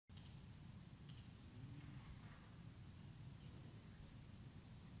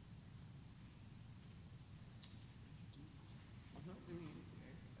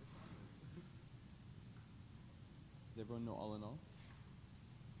everyone know all in all?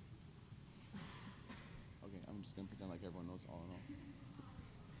 Okay, I'm just going to pretend like everyone knows all in all.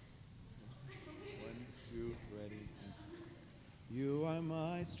 1, 2, ready. You are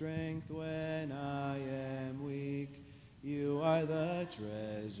my strength when I am weak. You are the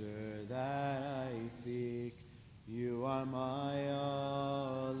treasure that I seek. You are my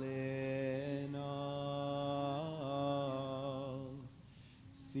all in all.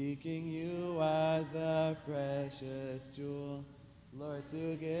 Seeking you as a precious jewel, Lord,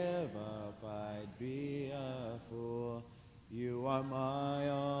 to give up I'd be a fool. You are my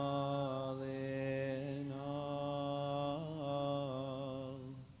all in all.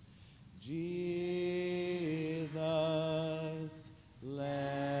 Jesus,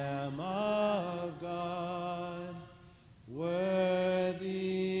 Lamb of God, worthy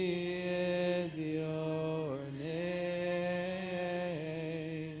is your name.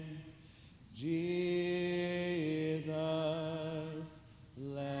 Jesus,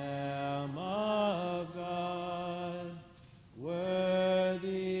 Lamb of God, worthy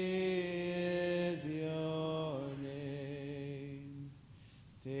is your name.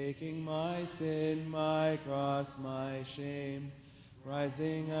 Taking my sin, my cross, my shame,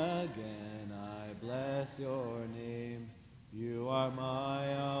 rising again, I bless your name. You are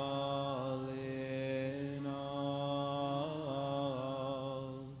my all in all.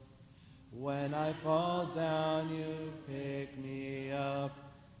 When I fall down, you pick me up.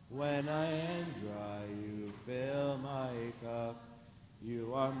 When I am dry, you fill my cup.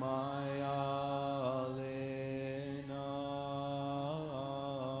 You are my all in all.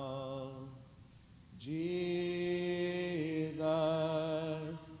 Jesus,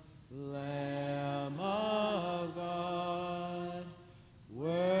 Lamb of God,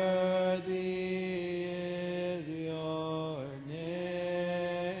 worthy is your name.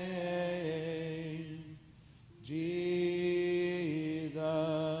 Jesus,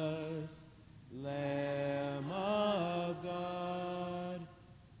 Lamb of God,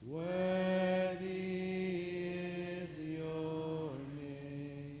 worthy is your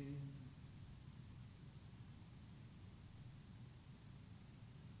name.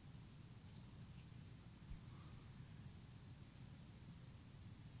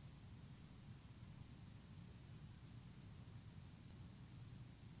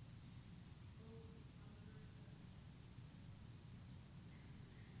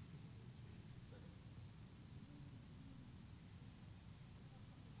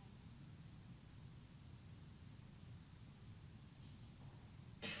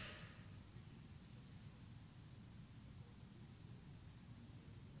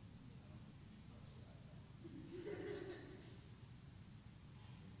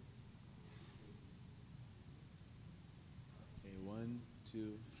 Okay, 1,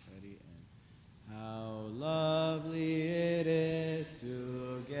 2, ready, and how lovely it is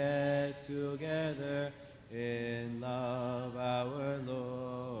to get together in love. Our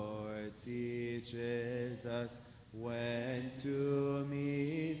Lord teaches us when to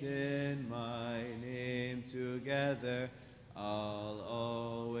meet in my name together. I'll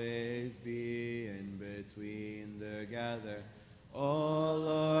always be in between the gather. Oh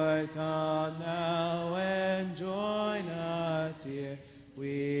Lord, come now and join us here.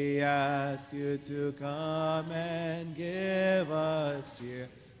 We ask you to come and give us cheer.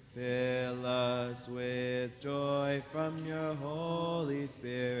 Fill us with joy from your Holy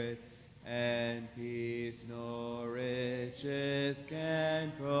Spirit, and peace no riches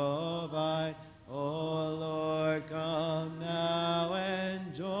can provide. Oh Lord, come now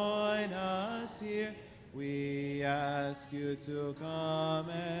and join us here. We ask you to come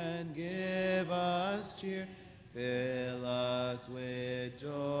and give us cheer. Fill us with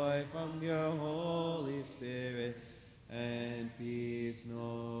joy from your Holy Spirit, and peace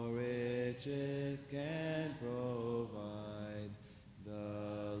no riches can provide.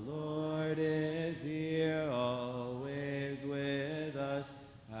 The Lord is here, always with us.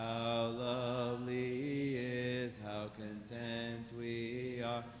 How lovely he is, how content we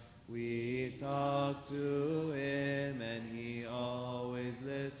are. We talk to him and he always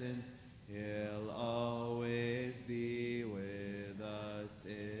listens. He'll always be with us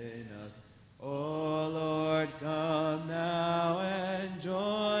in us. Oh Lord, come now and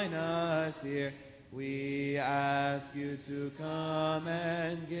join us here. We ask you to come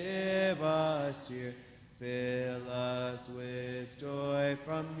and give us cheer. Fill us with joy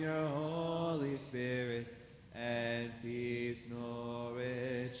from your Holy Spirit, and peace no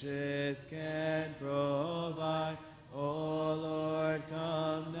riches can provide. O Lord,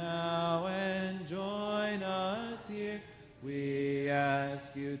 come now and join us here. We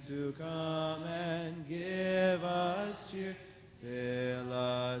ask you to come and give us cheer. Fill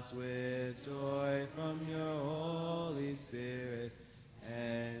us with joy from your Holy Spirit,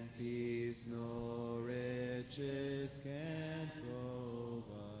 and peace no riches can provide.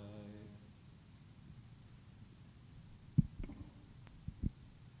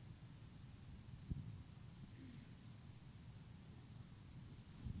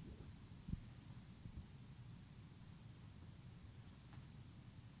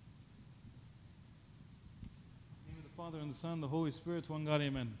 Father and the Son, the Holy Spirit, one God,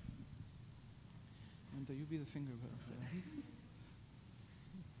 amen. And you be the finger.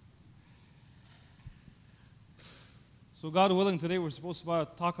 So God willing, today we're supposed to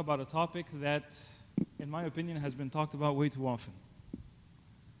talk about a topic that, in my opinion, has been talked about way too often.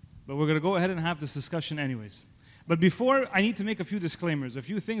 But we're going to go ahead and have this discussion anyways. But before, I need to make a few disclaimers, a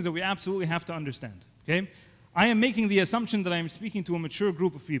few things that we absolutely have to understand. Okay? I am making the assumption that I am speaking to a mature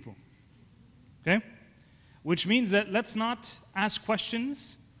group of people. Okay? Which means that let's not ask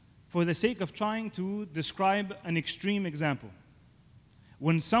questions for the sake of trying to describe an extreme example.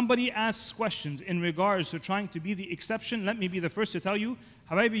 When somebody asks questions in regards to trying to be the exception, let me be the first to tell you,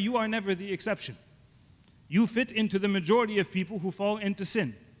 Habibi, you are never the exception. You fit into the majority of people who fall into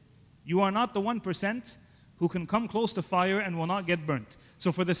sin. You are not the 1% who can come close to fire and will not get burnt.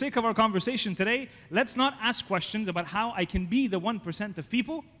 So for the sake of our conversation today, let's not ask questions about how I can be the 1% of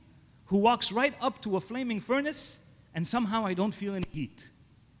people who walks right up to a flaming furnace and somehow I don't feel any heat.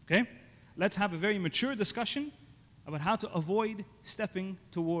 Okay? Let's have a very mature discussion about how to avoid stepping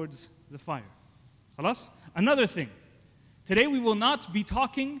towards the fire. Khalas? Another thing. Today we will not be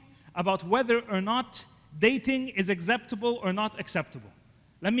talking about whether or not dating is acceptable or not acceptable.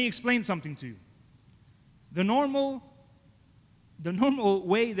 Let me explain something to you. The normal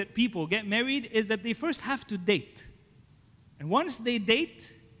way that people get married is that they first have to date. And once they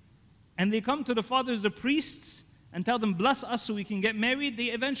date, and they come to the fathers, the priests, and tell them, bless us so we can get married, they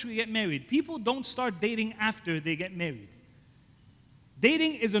eventually get married. People don't start dating after they get married.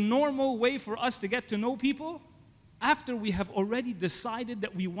 Dating is a normal way for us to get to know people after we have already decided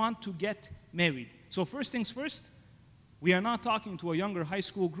that we want to get married. So first things first, we are not talking to a younger high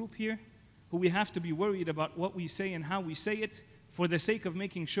school group here who we have to be worried about what we say and how we say it for the sake of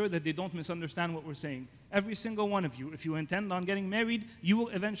making sure that they don't misunderstand what we're saying. Every single one of you, if you intend on getting married, you will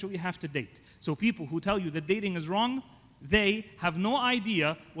eventually have to date. So people who tell you that dating is wrong, they have no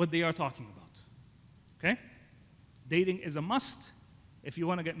idea what they are talking about. Okay? Dating is a must if you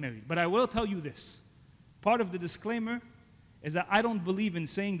want to get married. But I will tell you this. Part of the disclaimer is that I don't believe in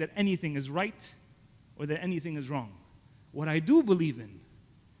saying that anything is right or that anything is wrong. What I do believe in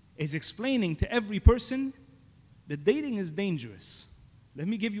is explaining to every person that dating is dangerous. Let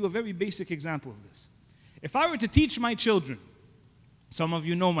me give you a very basic example of this. If I were to teach my children, some of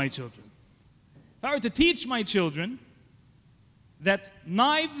you know my children, if I were to teach my children that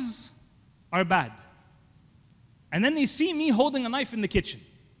knives are bad, and then they see me holding a knife in the kitchen,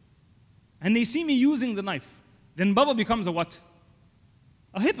 and they see me using the knife, then Baba becomes a what?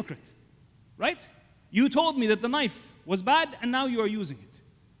 A hypocrite, right? You told me that the knife was bad, and now you are using it.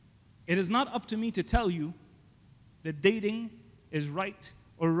 It is not up to me to tell you that dating is right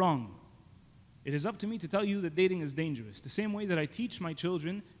or wrong. It is up to me to tell you that dating is dangerous. The same way that I teach my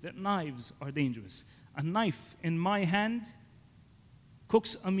children that knives are dangerous. A knife in my hand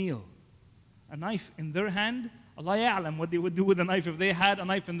cooks a meal. A knife in their hand, Allah ya'lam what they would do with a knife if they had a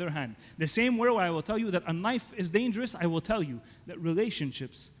knife in their hand. The same way I will tell you that a knife is dangerous, I will tell you that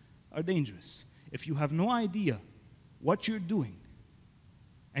relationships are dangerous. If you have no idea what you're doing,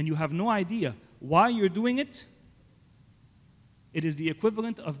 and you have no idea why you're doing it, it is the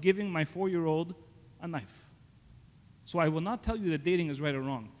equivalent of giving my 4-year-old a knife. So I will not tell you that dating is right or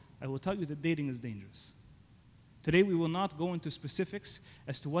wrong. I will tell you that dating is dangerous. Today we will not go into specifics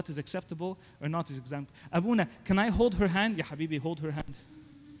as to what is acceptable or not as acceptable. Abuna, can I hold her hand? Ya Habibi, hold her hand.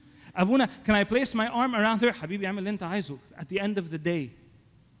 Abuna, can I place my arm around her? Habibi, amal anta aizu. At the end of the day,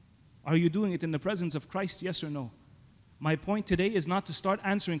 are you doing it in the presence of Christ, yes or no? My point today is not to start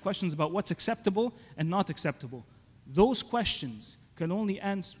answering questions about what's acceptable and not acceptable. Those questions can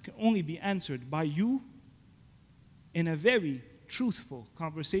only be answered by you in a very truthful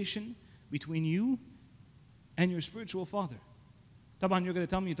conversation between you and your spiritual father. Taban, you're going to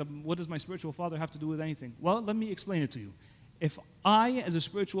tell me, what does my spiritual father have to do with anything? Well, let me explain it to you. If I, as a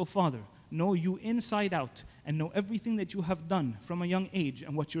spiritual father, know you inside out and know everything that you have done from a young age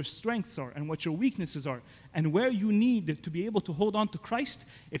and what your strengths are and what your weaknesses are and where you need to be able to hold on to Christ,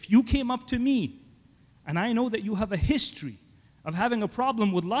 if you came up to me and I know that you have a history of having a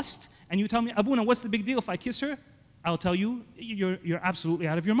problem with lust and you tell me, Abuna, what's the big deal if I kiss her? I'll tell you, you're absolutely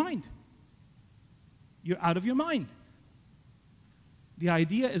out of your mind. You're out of your mind. The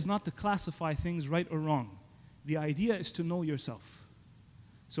idea is not to classify things right or wrong. The idea is to know yourself.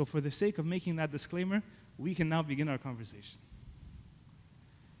 So for the sake of making that disclaimer, we can now begin our conversation.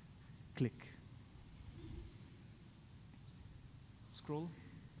 Click. Scroll.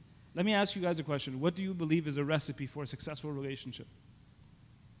 Let me ask you guys a question. What do you believe is a recipe for a successful relationship?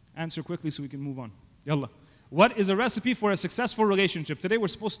 Answer quickly so we can move on. Yalla. What is a recipe for a successful relationship? Today we're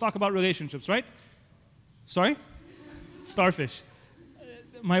supposed to talk about relationships, right? Sorry? Starfish.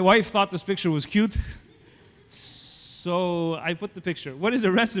 My wife thought this picture was cute, so I put the picture. What is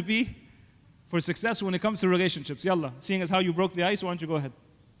a recipe for success when it comes to relationships? Yalla. Seeing as how you broke the ice, why don't you go ahead?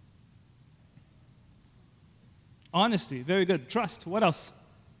 Honesty. Very good. Trust. What else?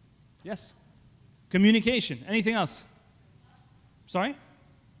 Yes. Communication. Anything else? Sorry?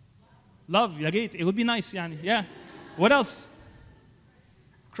 Love. Yagit. It would be nice, yani. Yeah. What else?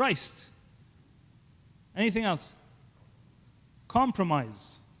 Christ. Anything else?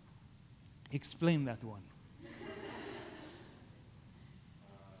 Compromise. Explain that one.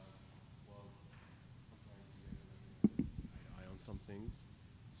 Well, sometimes you get eye on some things,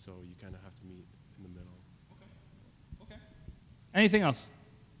 so you kind of have to meet in the middle. Okay. Anything else?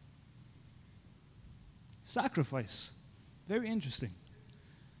 Sacrifice. Very interesting.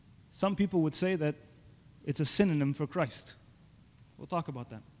 Some people would say that it's a synonym for Christ. We'll talk about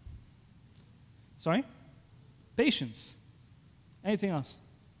that. Sorry? Patience. Anything else?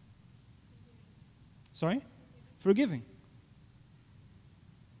 Sorry? Forgiving.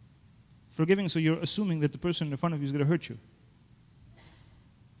 Forgiving, so you're assuming that the person in front of you is going to hurt you.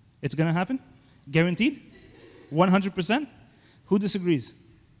 It's going to happen? Guaranteed? 100%? Who disagrees?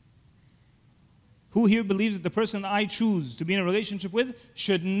 Who here believes that the person I choose to be in a relationship with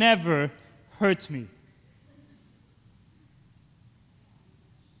should never hurt me?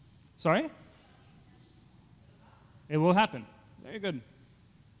 Sorry? It will happen. Very good.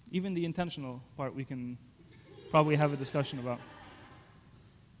 Even the intentional part we can probably have a discussion about.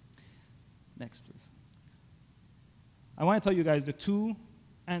 Next, please. I want to tell you guys the two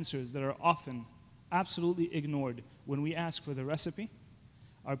answers that are often absolutely ignored when we ask for the recipe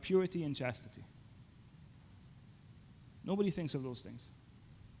are purity and chastity. Nobody thinks of those things.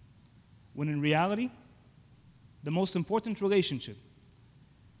 When in reality, the most important relationship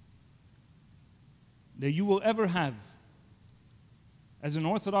that you will ever have as an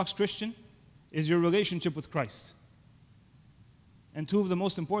Orthodox Christian is your relationship with Christ. And two of the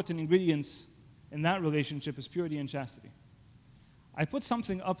most important ingredients in that relationship is purity and chastity. I put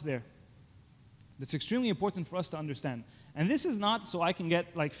something up there that's extremely important for us to understand. And this is not so I can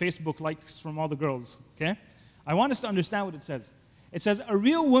get like Facebook likes from all the girls, okay? I want us to understand what it says. It says, a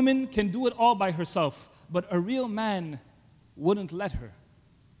real woman can do it all by herself, but a real man wouldn't let her.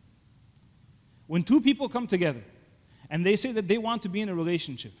 When two people come together and they say that they want to be in a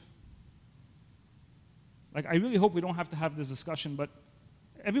relationship, like I really hope we don't have to have this discussion, but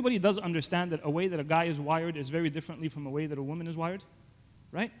everybody does understand that a way that a guy is wired is very differently from a way that a woman is wired,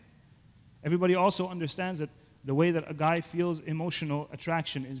 right? Everybody also understands that the way that a guy feels emotional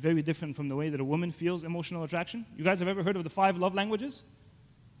attraction is very different from the way that a woman feels emotional attraction. You guys have ever heard of the 5 love languages?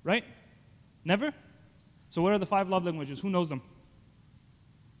 Right? Never? So what are the 5 love languages? Who knows them?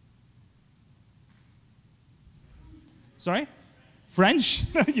 Sorry? French?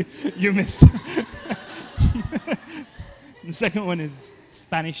 you missed. The second one is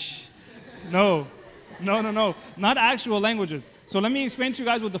Spanish. No. Not actual languages. So let me explain to you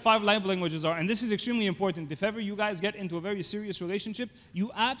guys what the 5 love languages are. And this is extremely important. If ever you guys get into a very serious relationship,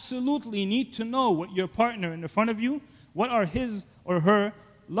 you absolutely need to know what your partner in front of you, what are his or her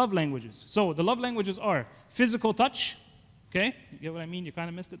love languages. So the love languages are physical touch. Okay? You get what I mean? You kind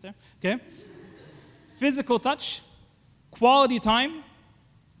of missed it there. Okay? Physical touch, quality time,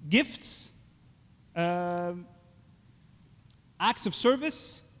 gifts, acts of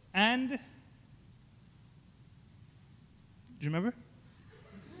service, and... Do you remember?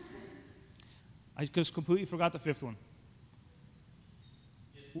 I just completely forgot the 5th one.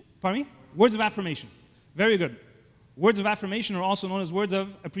 Yes. Pardon me? Words of affirmation. Very good. Words of affirmation are also known as words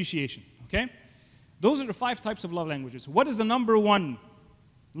of appreciation. Okay? Those are the 5 types of love languages. What is the number 1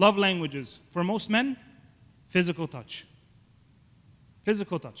 love languages for most men? Physical touch.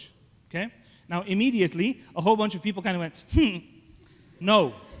 Physical touch. Okay? Now, immediately, a whole bunch of people kind of went,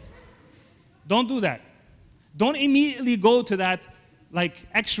 No. Don't do that. Don't immediately go to that like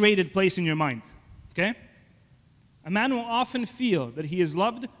X-rated place in your mind, okay? A man will often feel that he is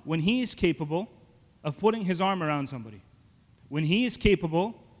loved when he is capable of putting his arm around somebody, when he is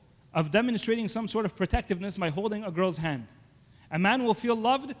capable of demonstrating some sort of protectiveness by holding a girl's hand. A man will feel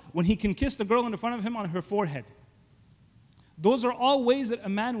loved when he can kiss the girl in front of him on her forehead. Those are all ways that a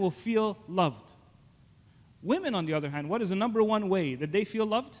man will feel loved. Women, on the other hand, what is the number one way that they feel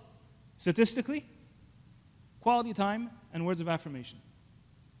loved? Statistically, quality time and words of affirmation.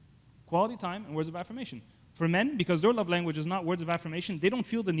 Quality time and words of affirmation. For men, because their love language is not words of affirmation, they don't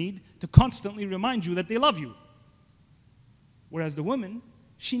feel the need to constantly remind you that they love you. Whereas the woman,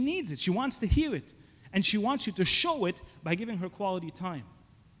 she needs it. She wants to hear it. And she wants you to show it by giving her quality time.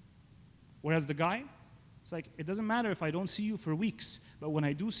 Whereas the guy, it's like, it doesn't matter if I don't see you for weeks, but when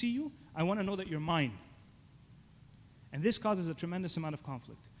I do see you, I want to know that you're mine. And this causes a tremendous amount of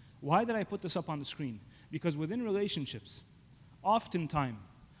conflict. Why did I put this up on the screen? Because within relationships, oftentimes,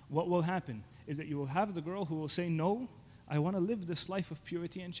 what will happen is that you will have the girl who will say, no, I want to live this life of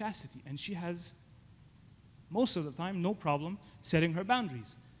purity and chastity. And she has, most of the time, no problem setting her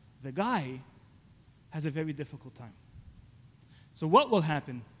boundaries. The guy has a very difficult time. So what will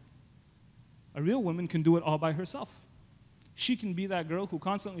happen? A real woman can do it all by herself. She can be that girl who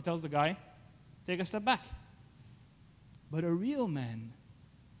constantly tells the guy, take a step back. But a real man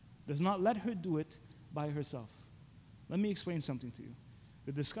does not let her do it by herself. Let me explain something to you.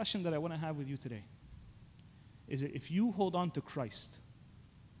 The discussion that I want to have with you today is that if you hold on to Christ,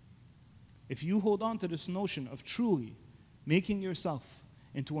 if you hold on to this notion of truly making yourself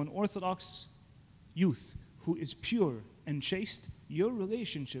into an Orthodox youth who is pure and chaste, your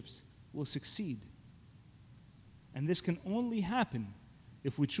relationships will succeed. And this can only happen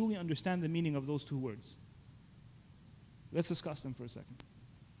if we truly understand the meaning of those two words. Let's discuss them for a second.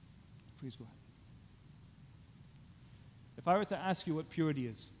 Please go ahead. If I were to ask you what purity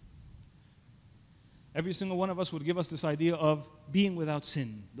is, every single one of us would give us this idea of being without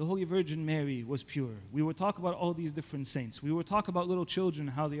sin. The Holy Virgin Mary was pure. We would talk about all these different saints. We would talk about little children,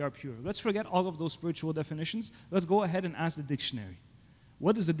 how they are pure. Let's forget all of those spiritual definitions. Let's go ahead and ask the dictionary.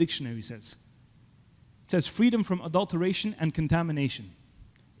 What does the dictionary says? It says freedom from adulteration and contamination.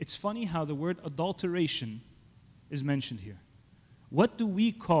 It's funny how the word adulteration is mentioned here. What do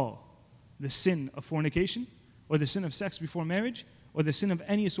we call the sin of fornication, or the sin of sex before marriage, or the sin of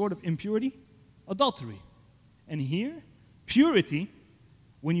any sort of impurity? Adultery. And here, purity,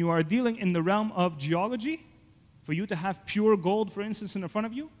 when you are dealing in the realm of geology, for you to have pure gold, for instance, in front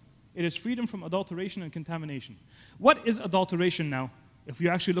of you, it is freedom from adulteration and contamination. What is adulteration now, if you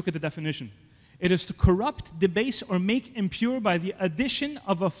actually look at the definition? It is to corrupt, debase, or make impure by the addition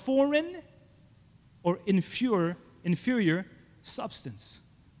of a foreign or inferior substance.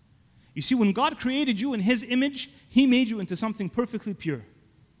 You see, when God created you in His image, He made you into something perfectly pure.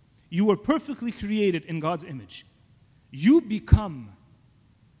 You were perfectly created in God's image. You become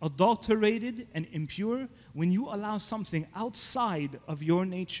adulterated and impure when you allow something outside of your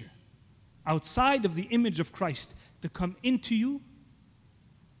nature, outside of the image of Christ, to come into you,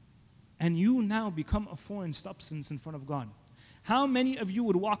 and you now become a foreign substance in front of God. How many of you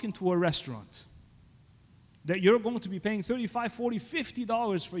would walk into a restaurant that you're going to be paying $35, $40,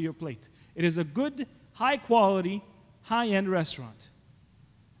 $50 for your plate? It is a good, high-quality, high-end restaurant.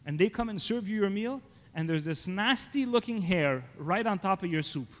 And they come and serve you your meal, and there's this nasty-looking hair right on top of your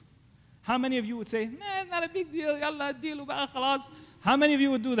soup. How many of you would say, man, not a big deal, yalla, deal, khalas? How many of you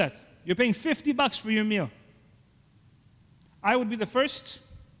would do that? You're paying $50 for your meal. I would be the first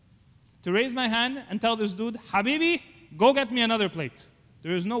to raise my hand and tell this dude, Habibi, go get me another plate.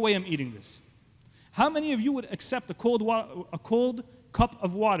 There is no way I'm eating this. How many of you would accept a cold cup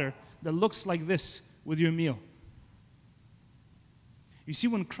of water that looks like this with your meal? You see,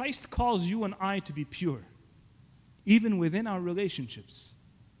 when Christ calls you and I to be pure, even within our relationships,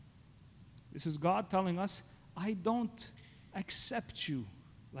 this is God telling us, I don't accept you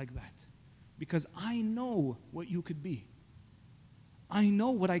like that because I know what you could be. I know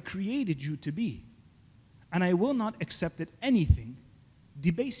what I created you to be, and I will not accept that anything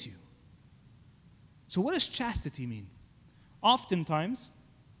debase you. So what does chastity mean? Oftentimes,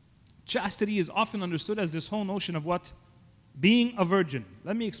 chastity is often understood as this whole notion of what? Being a virgin.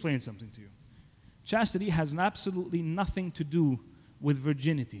 Let me explain something to you. Chastity has absolutely nothing to do with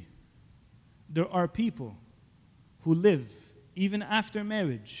virginity. There are people who live even after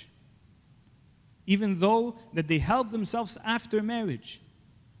marriage, even though that they held themselves after marriage,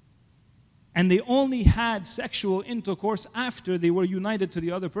 and they only had sexual intercourse after they were united to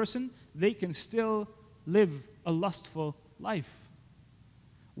the other person, they can still live a lustful life.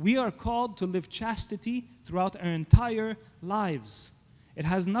 We are called to live chastity throughout our entire lives. It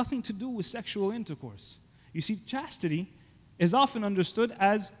has nothing to do with sexual intercourse. You see, chastity is often understood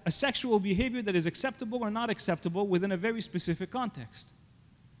as a sexual behavior that is acceptable or not acceptable within a very specific context.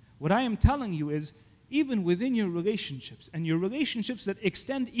 What I am telling you is, even within your relationships, and your relationships that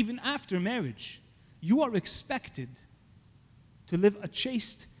extend even after marriage, you are expected to live a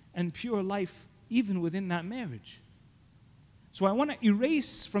chaste and pure life even within that marriage. So I want to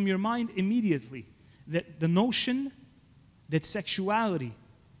erase from your mind immediately that the notion that sexuality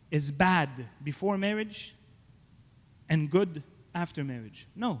is bad before marriage and good after marriage.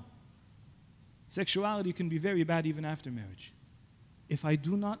 No. Sexuality can be very bad even after marriage if I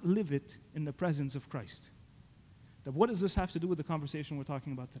do not live it in the presence of Christ. Then what does this have to do with the conversation we're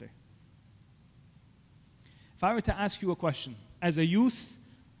talking about today? If I were to ask you a question, as a youth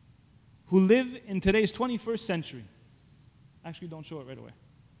who live in today's 21st century, actually don't show it right away,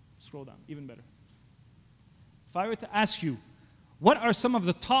 scroll down, even better. If I were to ask you, what are some of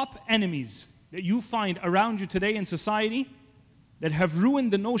the top enemies that you find around you today in society that have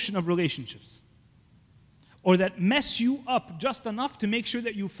ruined the notion of relationships? Or that mess you up just enough to make sure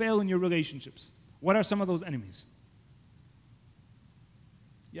that you fail in your relationships? What are some of those enemies?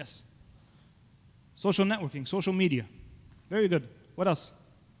 Yes. Social networking, social media. Very good. What else?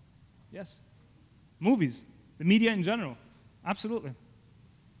 Yes. Movies. The media in general. Absolutely.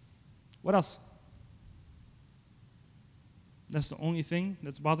 What else? That's the only thing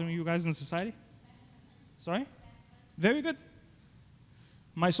that's bothering you guys in society? Sorry? Very good.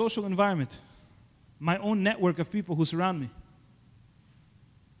 My social environment. My own network of people who surround me.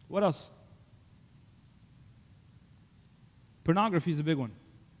 What else? Pornography is a big one.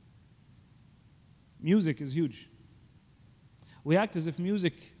 Music is huge. We act as if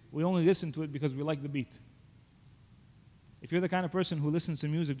music, we only listen to it because we like the beat. If you're the kind of person who listens to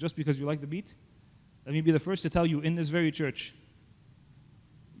music just because you like the beat, let me be the first to tell you, in this very church,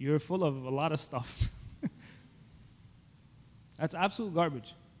 you're full of a lot of stuff. That's absolute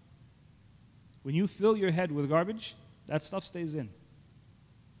garbage. When you fill your head with garbage, that stuff stays in.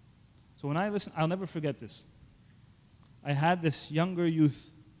 So when I listen, I'll never forget this. I had this younger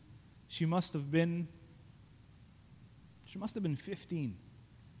youth. She must have been 15.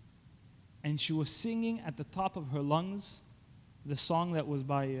 And she was singing at the top of her lungs the song that was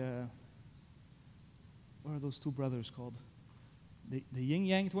by, what are those two brothers called? The Yin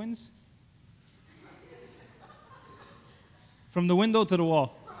Yang Twins? From the Window to the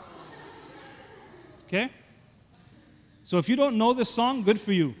Wall. Okay? So if you don't know this song, good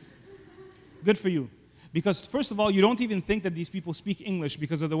for you. Good for you. Because first of all, you don't even think that these people speak English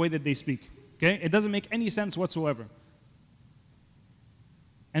because of the way that they speak. Okay? It doesn't make any sense whatsoever.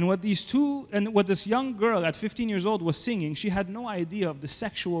 And what this young girl at 15 years old was singing, she had no idea of the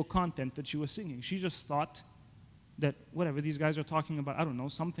sexual content that she was singing. She just thought that whatever these guys are talking about, I don't know,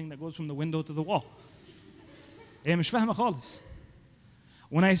 something that goes from the window to the wall. When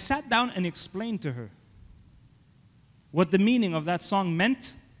I sat down and explained to her what the meaning of that song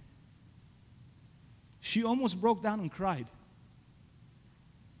meant, she almost broke down and cried.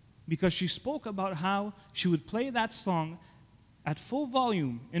 Because she spoke about how she would play that song at full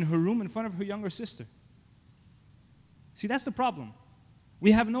volume in her room in front of her younger sister. See, that's the problem.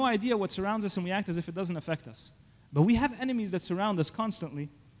 We have no idea what surrounds us and we act as if it doesn't affect us. But we have enemies that surround us constantly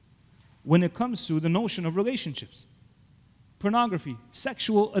when it comes to the notion of relationships. Pornography,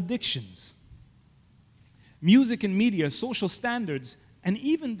 sexual addictions, music and media, social standards, and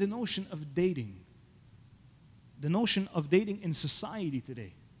even the notion of dating. The notion of dating in society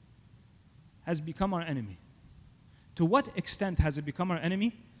today has become our enemy. To what extent has it become our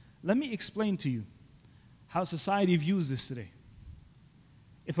enemy? Let me explain to you how society views this today.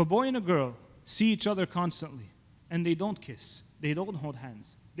 If a boy and a girl see each other constantly and they don't kiss, they don't hold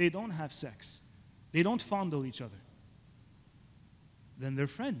hands, they don't have sex, they don't fondle each other, then they're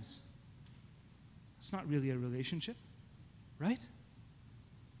friends. It's not really a relationship, right?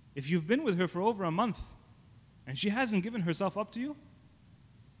 If you've been with her for over a month and she hasn't given herself up to you,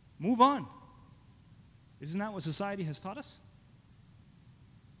 move on. Isn't that what society has taught us?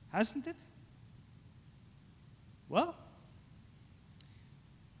 Hasn't it? Well,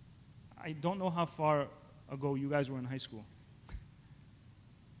 I don't know how far ago you guys were in high school.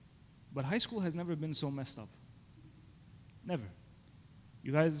 But high school has never been so messed up. Never.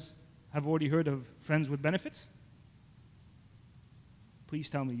 You guys have already heard of friends with benefits?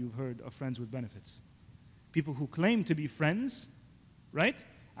 Please tell me you've heard of friends with benefits. People who claim to be friends, right?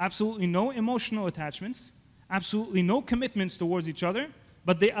 Absolutely no emotional attachments, absolutely no commitments towards each other,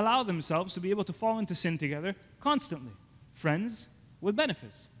 but they allow themselves to be able to fall into sin together constantly. Friends with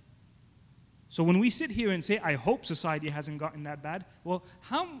benefits. So when we sit here and say, I hope society hasn't gotten that bad, well,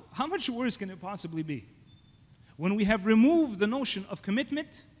 how much worse can it possibly be? When we have removed the notion of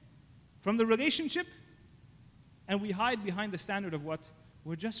commitment from the relationship, and we hide behind the standard of what?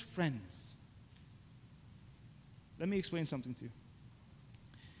 We're just friends. Let me explain something to you.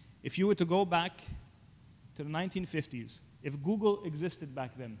 If you were to go back to the 1950s, if Google existed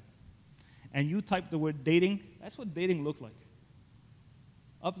back then, and you typed the word dating, that's what dating looked like.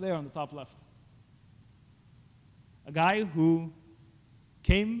 Up there on the top left. A guy who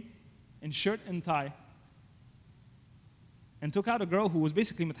came in shirt and tie and took out a girl who was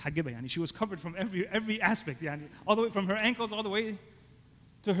basically muthagiba, yani she was covered from every aspect, yani all the way from her ankles all the way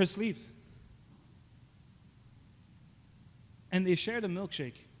to her sleeves. And they shared a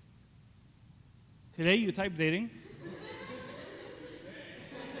milkshake. Today you type dating.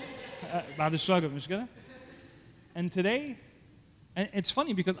 بعد الشغل مش كده? And today, and it's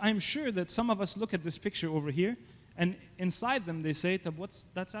funny because I'm sure that some of us look at this picture over here, and inside them they say, what's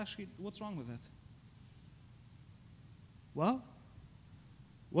wrong with that? Well,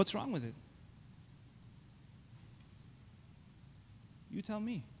 what's wrong with it? You tell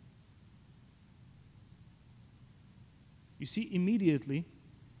me. You see, immediately,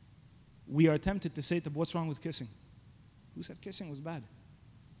 we are tempted to say, what's wrong with kissing? Who said kissing was bad?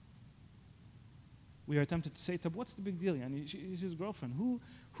 We are tempted to say, what's the big deal? Yani, she's his girlfriend. Who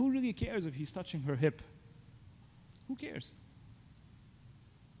really cares if he's touching her hip? Who cares?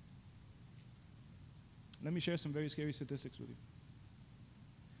 Let me share some very scary statistics with you.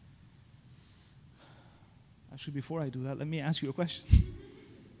 Actually, before I do that, let me ask you a question.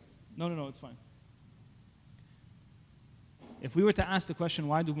 No, it's fine. If we were to ask the question,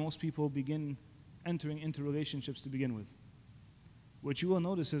 why do most people begin entering into relationships to begin with? What you will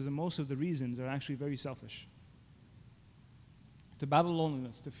notice is that most of the reasons are actually very selfish. To battle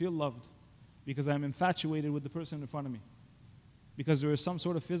loneliness, to feel loved, because I'm infatuated with the person in front of me, because there is some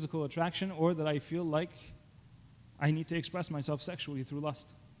sort of physical attraction, or that I feel like I need to express myself sexually through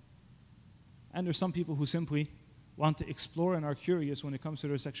lust. And there's some people who simply want to explore and are curious when it comes to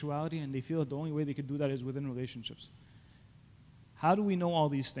their sexuality, and they feel that the only way they could do that is within relationships. How do we know all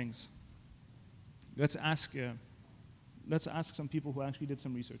these things? Let's ask some people who actually did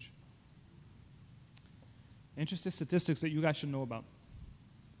some research. Interesting statistics that you guys should know about.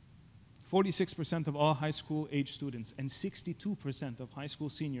 46% of all high school age students and 62% of high school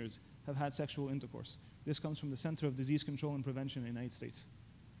seniors have had sexual intercourse. This comes from the Center of Disease Control and Prevention in the United States.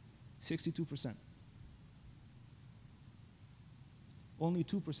 62%. Only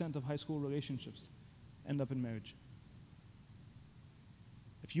 2% of high school relationships end up in marriage.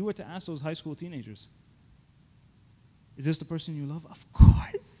 If you were to ask those high school teenagers, is this the person you love? Of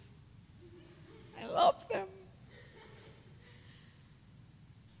course. I love them.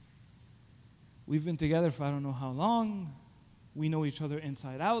 We've been together for I don't know how long. We know each other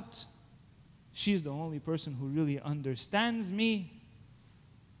inside out. She's the only person who really understands me.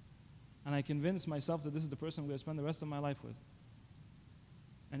 And I convince myself that this is the person I'm going to spend the rest of my life with.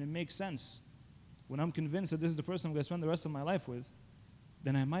 And it makes sense. When I'm convinced that this is the person I'm going to spend the rest of my life with,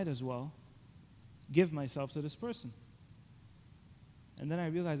 then I might as well give myself to this person. And then I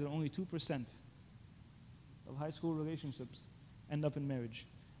realize that only 2% of high school relationships end up in marriage.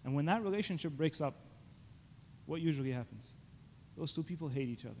 And when that relationship breaks up, what usually happens? Those two people hate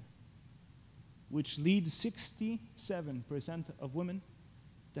each other, which leads 67% of women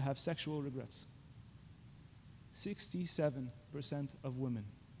to have sexual regrets. 67% of women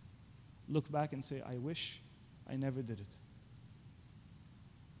look back and say, I wish I never did it.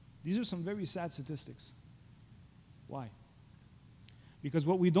 These are some very sad statistics. Why? Because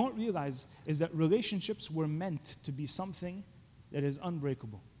what we don't realize is that relationships were meant to be something that is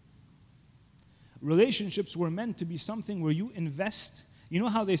unbreakable. Relationships were meant to be something where you invest. You know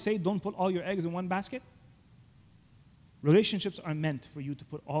how they say don't put all your eggs in one basket? Relationships are meant for you to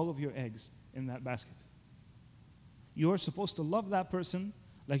put all of your eggs in that basket. You are supposed to love that person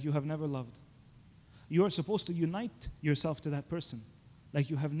like you have never loved. You are supposed to unite yourself to that person like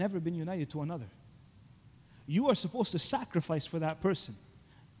you have never been united to another. You are supposed to sacrifice for that person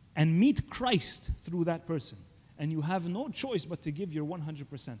and meet Christ through that person. And you have no choice but to give your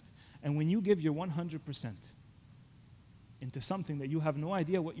 100%. And when you give your 100% into something that you have no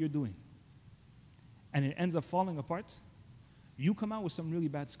idea what you're doing, and it ends up falling apart, you come out with some really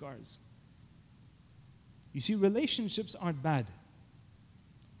bad scars. You see, relationships aren't bad,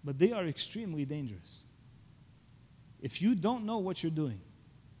 but they are extremely dangerous. If you don't know what you're doing,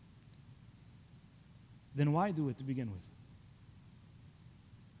 then why do it to begin with?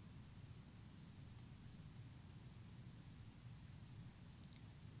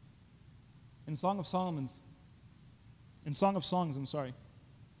 In Song of Songs,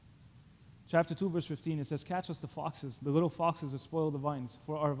 chapter 2, verse 15, it says, catch us the foxes, the little foxes that spoil the vines,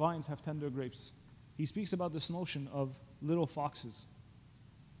 for our vines have tender grapes. He speaks about this notion of little foxes.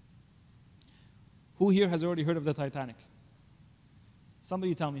 Who here has already heard of the Titanic?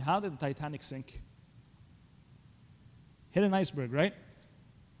 Somebody tell me, how did the Titanic sink? Hit an iceberg, right?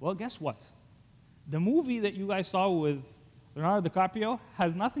 Well, guess what? The movie that you guys saw with Leonardo DiCaprio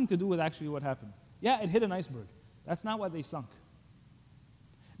has nothing to do with actually what happened. Yeah, it hit an iceberg. That's not why they sunk.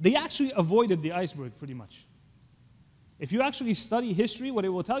 They actually avoided the iceberg pretty much. If you actually study history, what it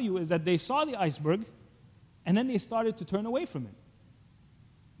will tell you is that they saw the iceberg and then they started to turn away from it.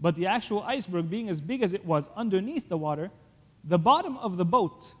 But the actual iceberg being as big as it was underneath the water, the bottom of the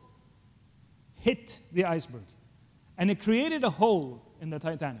boat hit the iceberg. And it created a hole in the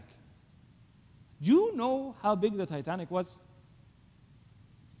Titanic. Do you know how big the Titanic was?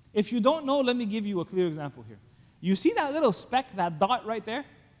 If you don't know, let me give you a clear example here. You see that little speck, that dot right there?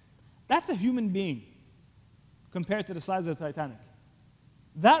 That's a human being compared to the size of the Titanic.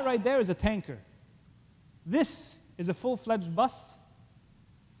 That right there is a tanker. This is a full-fledged bus,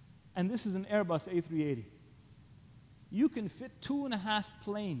 and this is an Airbus A380. You can fit 2.5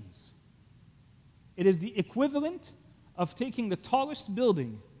 planes. It is the equivalent of taking the tallest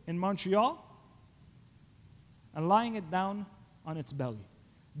building in Montreal and lying it down on its belly.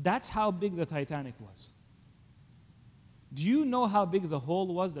 That's how big the Titanic was. Do you know how big the hole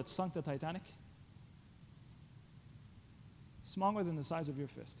was that sunk the Titanic? Smaller than the size of your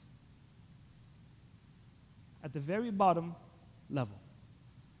fist. At the very bottom level,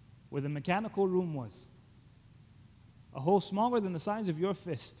 where the mechanical room was, a hole smaller than the size of your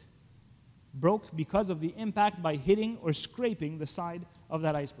fist broke because of the impact by hitting or scraping the side of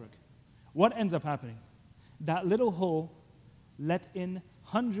that iceberg. What ends up happening? That little hole let in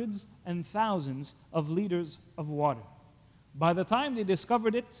hundreds and thousands of liters of water. By the time they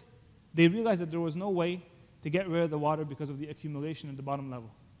discovered it, they realized that there was no way to get rid of the water because of the accumulation at the bottom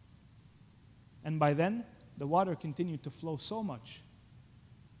level. And by then, the water continued to flow so much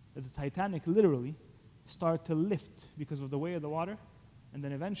that the Titanic literally started to lift because of the weight of the water, and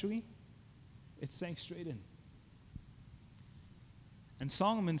then eventually, it sank straight in. And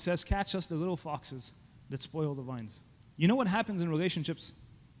Solomon says, catch us the little foxes that spoil the vines. You know what happens in relationships?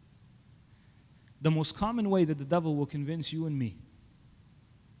 The most common way that the devil will convince you and me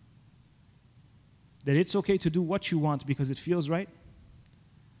that it's okay to do what you want because it feels right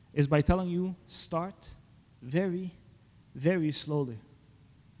is by telling you, start very, very slowly.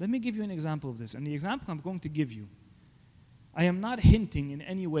 Let me give you an example of this. And the example I'm going to give you, I am not hinting in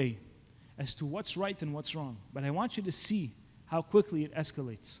any way as to what's right and what's wrong, but I want you to see how quickly it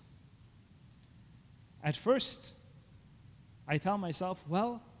escalates. At first, I tell myself,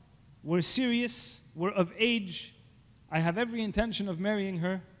 well, we're serious, we're of age, I have every intention of marrying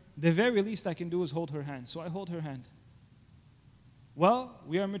her, the very least I can do is hold her hand. So I hold her hand. Well,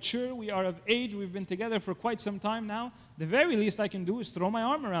 we are mature, we are of age, we've been together for quite some time now, the very least I can do is throw my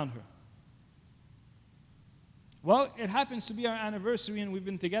arm around her. Well, it happens to be our anniversary and we've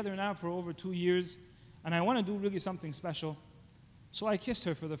been together now for over 2 years, and I want to do really something special, so I kissed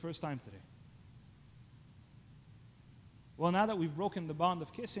her for the first time today. Well, now that we've broken the bond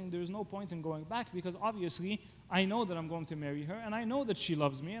of kissing, there's no point in going back because obviously I know that I'm going to marry her and I know that she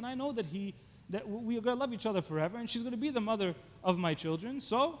loves me and I know that we're going to love each other forever and she's going to be the mother of my children,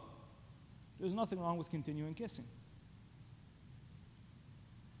 so there's nothing wrong with continuing kissing.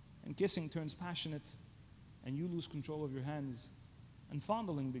 And kissing turns passionate and you lose control of your hands and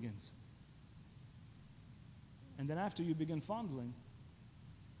fondling begins. And then after you begin fondling,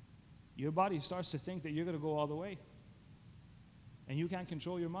 your body starts to think that you're going to go all the way. And you can't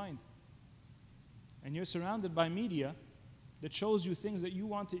control your mind. And you're surrounded by media that shows you things that you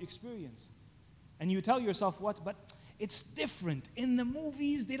want to experience. And you tell yourself, what? But it's different. In the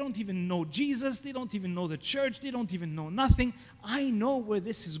movies, they don't even know Jesus, they don't even know the church, they don't even know nothing. I know where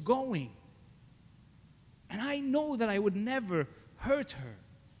this is going. And I know that I would never hurt her.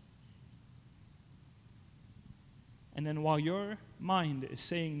 And then while your mind is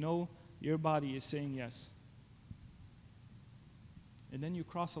saying no, your body is saying yes. And then you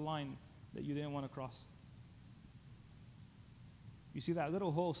cross a line that you didn't want to cross. You see, that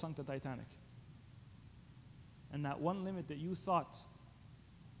little hole sunk the Titanic. And that one limit that you thought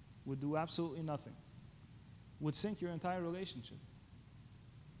would do absolutely nothing would sink your entire relationship.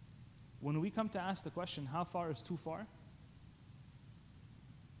 When we come to ask the question, how far is too far?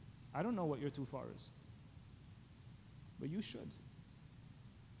 I don't know what your too far is. But you should.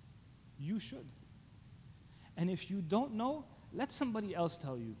 You should. And if you don't know, let somebody else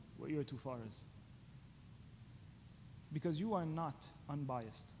tell you what your too far is. Because you are not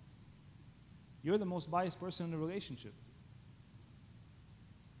unbiased. You're the most biased person in the relationship.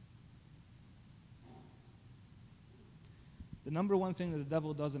 The number one thing that the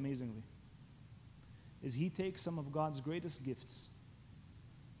devil does amazingly is He takes some of God's greatest gifts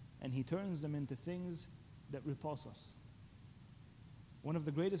and He turns them into things that repulse us. One of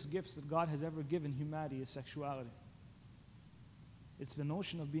the greatest gifts that God has ever given humanity is sexuality. It's the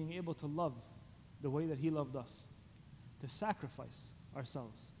notion of being able to love the way that He loved us, to sacrifice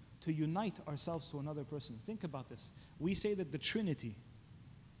ourselves, to unite ourselves to another person. Think about this. We say that the Trinity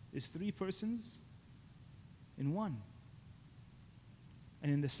is 3 persons in one.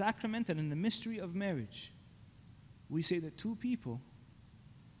 And in the sacrament and in the mystery of marriage, we say that 2 people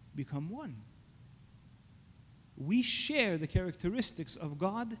become one. We share the characteristics of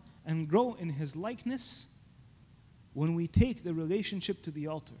God and grow in His likeness when we take the relationship to the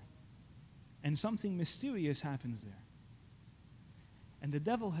altar. And something mysterious happens there. And the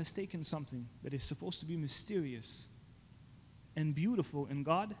devil has taken something that is supposed to be mysterious and beautiful in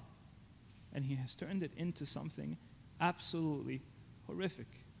God, and he has turned it into something absolutely horrific.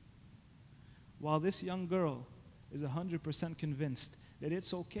 While this young girl is 100% convinced that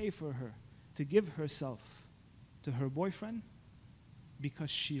it's okay for her to give herself to her boyfriend because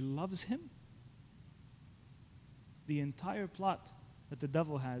she loves him, the entire plot that the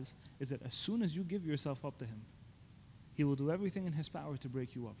devil has is that as soon as you give yourself up to him, he will do everything in his power to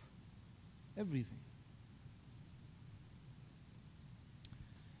break you up. Everything.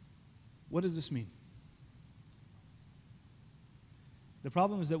 What does this mean? The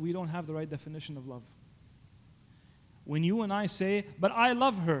problem is that we don't have the right definition of love. When you and I say, but I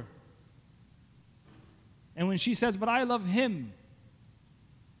love her, and when she says, but I love him,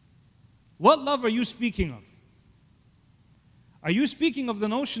 what love are you speaking of? Are you speaking of the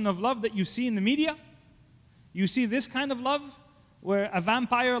notion of love that you see in the media? You see this kind of love where a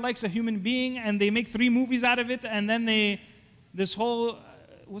vampire likes a human being and they make 3 movies out of it, and then this whole,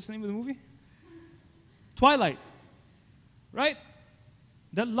 what's the name of the movie? Twilight, right?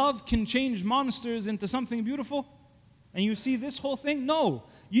 That love can change monsters into something beautiful, and you see this whole thing? No,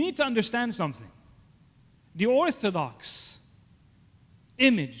 you need to understand something. The Orthodox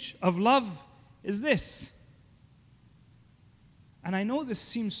image of love is this. And I know this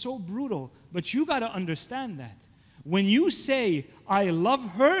seems so brutal, but you got to understand that. When you say, I love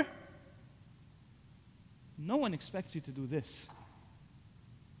her, no one expects you to do this.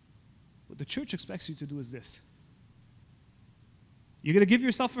 What the church expects you to do is this. You're going to give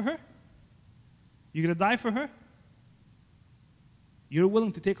yourself for her? You're going to die for her? You're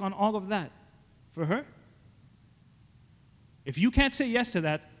willing to take on all of that for her? If you can't say yes to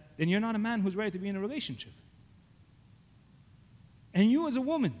that, then you're not a man who's ready to be in a relationship. And you as a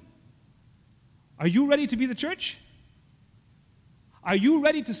woman, are you ready to be the church? Are you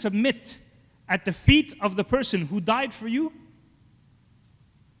ready to submit at the feet of the person who died for you?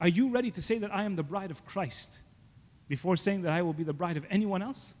 Are you ready to say that I am the bride of Christ before saying that I will be the bride of anyone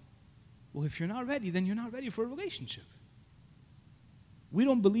else? Well, if you're not ready, then you're not ready for a relationship. We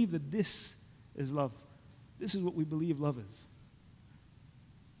don't believe that this is love. This is what we believe love is.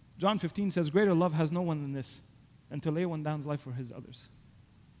 John 15 says, greater love has no one than this, and to lay one down's life for his others.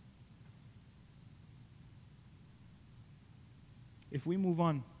 If we move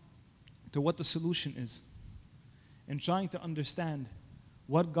on to what the solution is, and trying to understand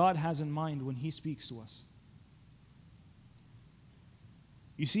what God has in mind when He speaks to us.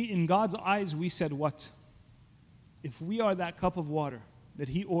 You see, in God's eyes, we said what? If we are that cup of water that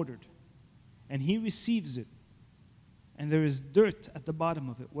He ordered, and He receives it, and there is dirt at the bottom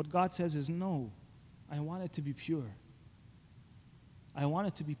of it, what God says is, no, I want it to be pure. I want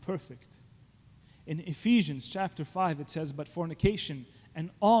it to be perfect. In Ephesians chapter 5, it says, but fornication and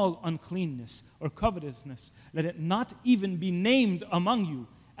all uncleanness or covetousness, let it not even be named among you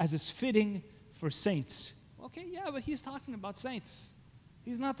as is fitting for saints. Okay, yeah, but he's talking about saints.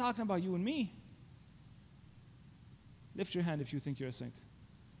 He's not talking about you and me. Lift your hand if you think you're a saint.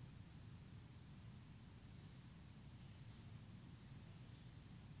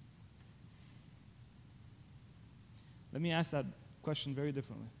 Let me ask that question very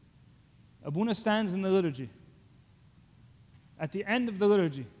differently. Abuna stands in the liturgy, at the end of the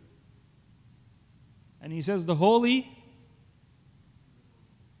liturgy, and he says, the holy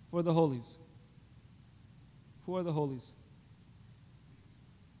for the holies. Who are the holies?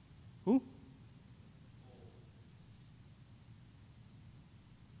 Who?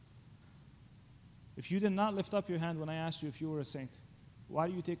 If you did not lift up your hand when I asked you if you were a saint, why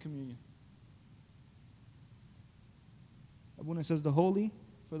do you take communion? Abuna says, the holy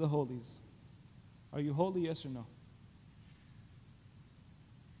for the holies. Are you holy, yes or no?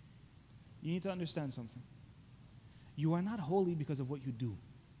 You need to understand something. You are not holy because of what you do.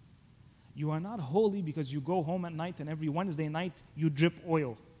 You are not holy because you go home at night and every Wednesday night you drip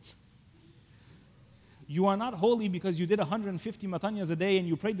oil. You are not holy because you did 150 matanyas a day and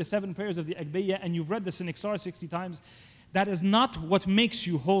you prayed the 7 prayers of the Agbayya and you've read the Siniksar 60 times. That is not what makes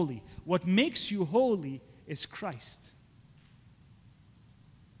you holy. What makes you holy is Christ.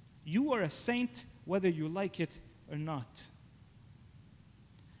 You are a saint whether you like it or not.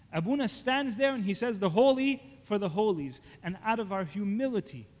 Abuna stands there and he says, the holy for the holies. And out of our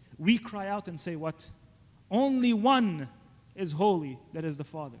humility, we cry out and say what? Only one is holy, that is the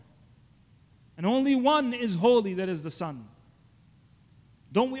Father. And only one is holy, that is the Son.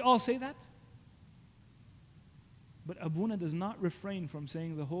 Don't we all say that? But Abuna does not refrain from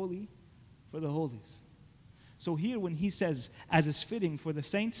saying the holy for the holies. So here when he says, as is fitting for the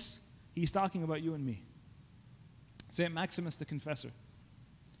saints, he's talking about you and me. St. Maximus the Confessor,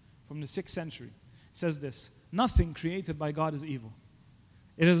 from the 6th century, says this: nothing created by God is evil.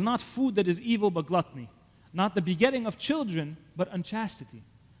 It is not food that is evil, but gluttony. Not the begetting of children, but unchastity.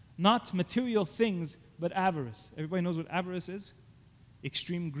 Not material things, but avarice. Everybody knows what avarice is?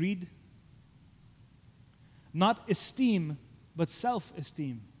 Extreme greed. Not esteem, but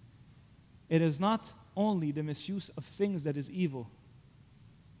self-esteem. It is not only the misuse of things that is evil,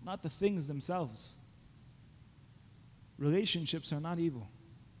 not the things themselves. Relationships are not evil.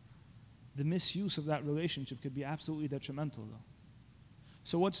 The misuse of that relationship could be absolutely detrimental, though.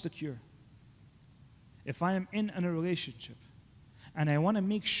 So what's the cure? If I am in a relationship and I want to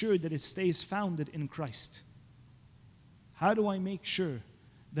make sure that it stays founded in Christ, how do I make sure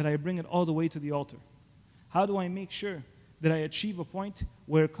that I bring it all the way to the altar? How do I make sure that I achieve a point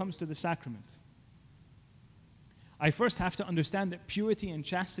where it comes to the sacrament? I first have to understand that purity and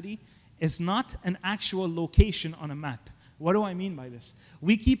chastity is not an actual location on a map. What do I mean by this?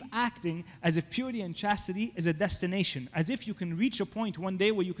 We keep acting as if purity and chastity is a destination, as if you can reach a point one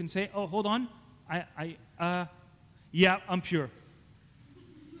day where you can say, oh, hold on, yeah, I'm pure.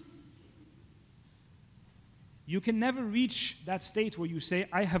 You can never reach that state where you say,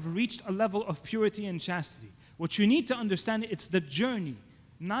 I have reached a level of purity and chastity. What you need to understand, it's the journey,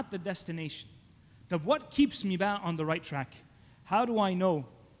 not the destination. That what keeps me back on the right track? How do I know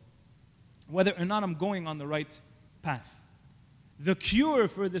whether or not I'm going on the right path? The cure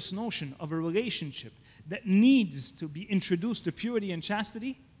for this notion of a relationship that needs to be introduced to purity and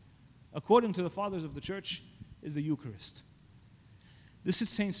chastity, according to the fathers of the church, is the Eucharist. This is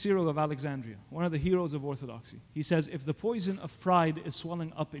St. Cyril of Alexandria, one of the heroes of Orthodoxy. He says, if the poison of pride is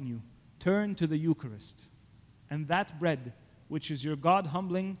swelling up in you, turn to the Eucharist. And that bread, which is your God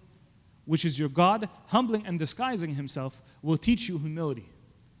humbling and disguising himself, will teach you humility.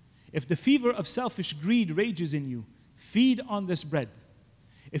 If the fever of selfish greed rages in you, feed on this bread.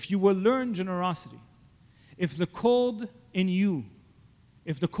 If you will learn generosity, if the cold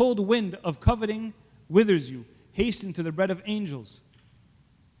wind of coveting withers you, hasten to the bread of angels,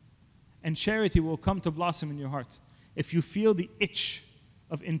 and charity will come to blossom in your heart. If you feel the itch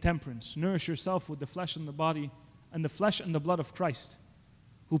of intemperance, nourish yourself with the flesh and the body, and the flesh and the blood of Christ,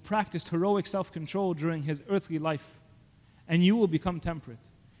 who practiced heroic self-control during his earthly life, and you will become temperate.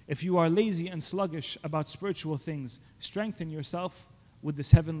 If you are lazy and sluggish about spiritual things, strengthen yourself with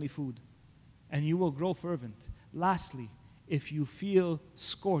this heavenly food, and you will grow fervent. Lastly, if you feel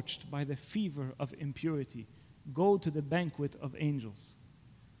scorched by the fever of impurity, go to the banquet of angels,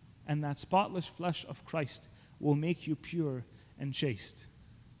 and that spotless flesh of Christ will make you pure and chaste.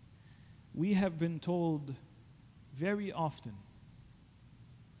 We have been told very often,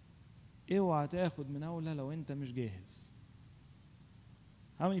 اوعى تاخد من أولى لو أنت مش جاهز.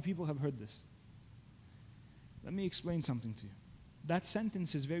 How many people have heard this? Let me explain something to you. That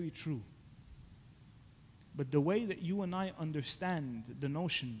sentence is very true. But the way that you and I understand the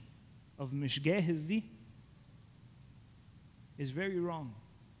notion of مش جاهز دي is very wrong.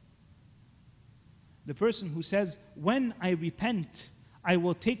 The person who says, when I repent, I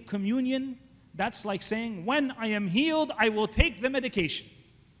will take communion, that's like saying, when I am healed, I will take the medication.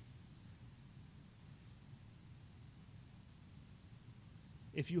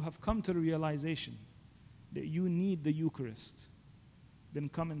 If you have come to the realization that you need the Eucharist, then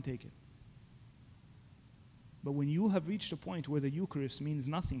come and take it. But when you have reached a point where the Eucharist means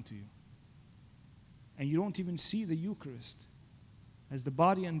nothing to you, and you don't even see the Eucharist as the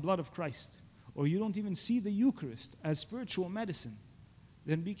body and blood of Christ, or you don't even see the Eucharist as spiritual medicine,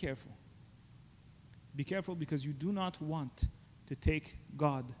 then be careful. Be careful, because you do not want to take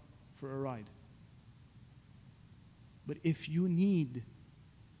God for a ride. But if you need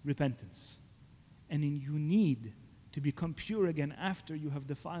repentance, and you need to become pure again after you have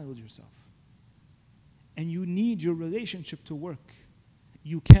defiled yourself, and you need your relationship to work,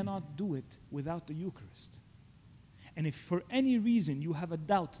 you cannot do it without the Eucharist. And if for any reason you have a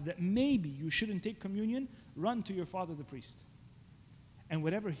doubt that maybe you shouldn't take communion, run to your father, the priest. And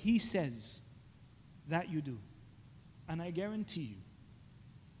whatever he says, that you do. And I guarantee you,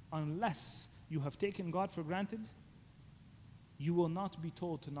 unless you have taken God for granted, you will not be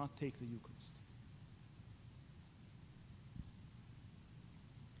told to not take the Eucharist.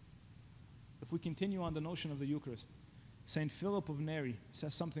 If we continue on the notion of the Eucharist, St. Philip of Neri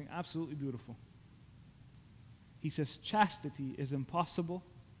says something absolutely beautiful. He says, chastity is impossible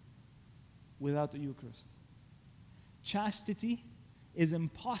without the Eucharist. Chastity is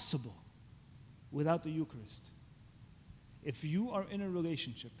impossible without the Eucharist. If you are in a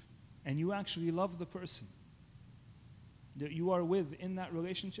relationship and you actually love the person that you are with in that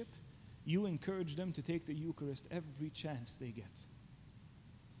relationship, you encourage them to take the Eucharist every chance they get.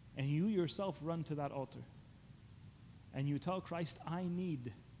 And you yourself run to that altar. And you tell Christ, I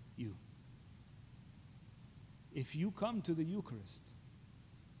need you. If you come to the Eucharist,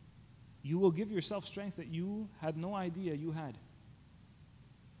 you will give yourself strength that you had no idea you had.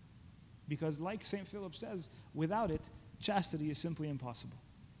 Because like St. Philip says, without it, chastity is simply impossible.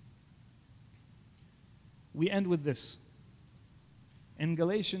 We end with this. In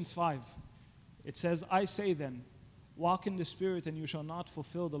Galatians 5, it says, I say then, walk in the Spirit and you shall not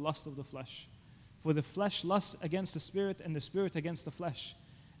fulfill the lust of the flesh. For the flesh lusts against the Spirit and the Spirit against the flesh.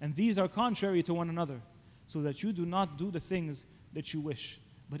 And these are contrary to one another, so that you do not do the things that you wish.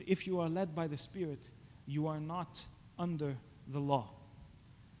 But if you are led by the Spirit, you are not under the law.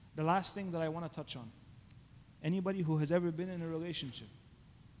 The last thing that I want to touch on, anybody who has ever been in a relationship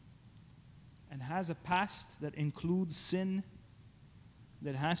and has a past that includes sin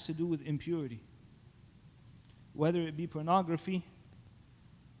that has to do with impurity, whether it be pornography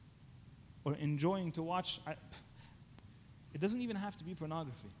or enjoying to watch, it doesn't even have to be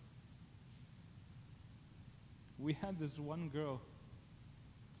pornography. We had this one girl,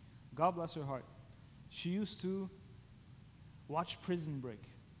 God bless her heart, she used to watch Prison Break.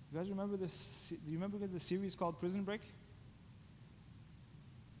 You guys remember this? Do you remember the series called Prison Break?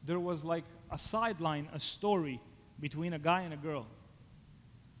 There was like a sideline, a story between a guy and a girl.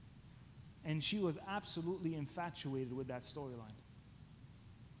 And she was absolutely infatuated with that storyline.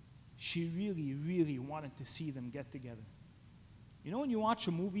 She really, really wanted to see them get together. You know when you watch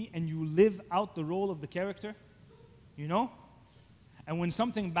a movie and you live out the role of the character? You know? And when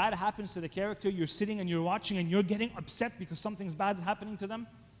something bad happens to the character, you're sitting and you're watching and you're getting upset because something's bad is happening to them.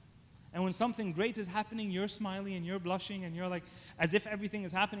 And when something great is happening, you're smiling and you're blushing and you're like, as if everything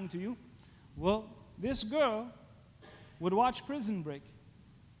is happening to you. Well, this girl would watch Prison Break.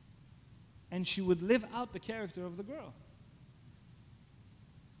 And she would live out the character of the girl.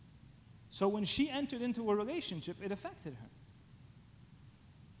 So when she entered into a relationship, it affected her.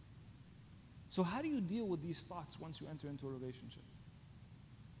 So how do you deal with these thoughts once you enter into a relationship?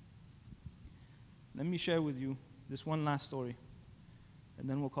 Let me share with you this one last story, and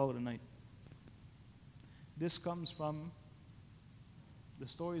then we'll call it a night. This comes from the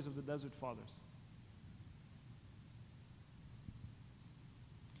stories of the Desert Fathers.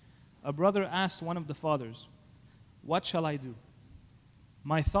 A brother asked one of the fathers, "What shall I do?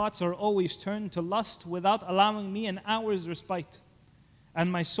 My thoughts are always turned to lust without allowing me an hour's respite,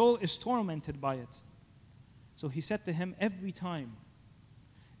 and my soul is tormented by it." So he said to him, "Every time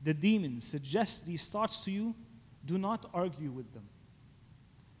the demons suggest these thoughts to you, do not argue with them.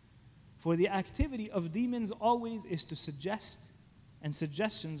 For the activity of demons always is to suggest, and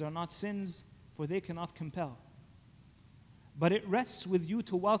suggestions are not sins, for they cannot compel. But it rests with you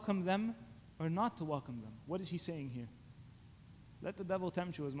to welcome them or not to welcome them." What is he saying here? Let the devil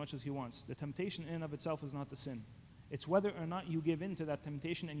tempt you as much as he wants. The temptation in and of itself is not the sin. It's whether or not you give in to that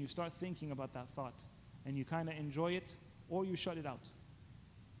temptation and you start thinking about that thought, and you kind of enjoy it, or you shut it out.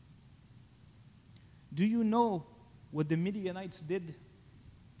 Do you know what the Midianites did?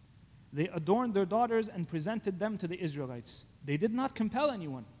 They adorned their daughters and presented them to the Israelites. They did not compel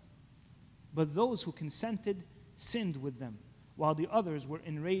anyone, but those who consented sinned with them, while the others were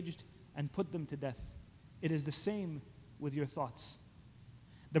enraged and put them to death. It is the same with your thoughts.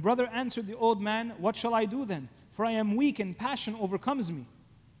 The brother answered the old man, "What shall I do then? For I am weak and passion overcomes me."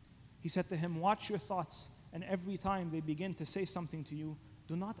 He said to him, "Watch your thoughts, and every time they begin to say something to you,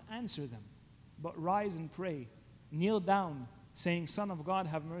 do not answer them, but rise and pray. Kneel down, saying, 'Son of God,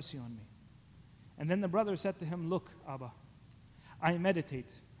 have mercy on me.'" And then the brother said to him, "Look, Abba, I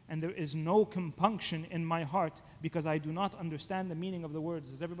meditate, and there is no compunction in my heart because I do not understand the meaning of the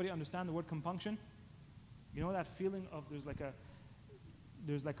words." Does everybody understand the word compunction? You know that feeling of there's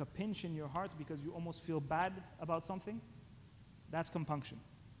like a pinch in your heart because you almost feel bad about something? That's compunction.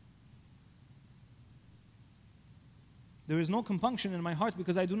 There is no compunction in my heart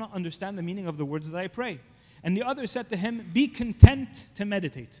because I do not understand the meaning of the words that I pray. And the other said to him, be content to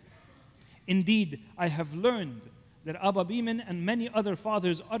meditate. Indeed, I have learned that Abba Biman and many other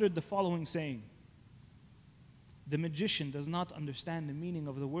fathers uttered the following saying: the magician does not understand the meaning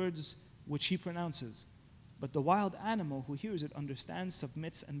of the words which he pronounces, but the wild animal who hears it understands,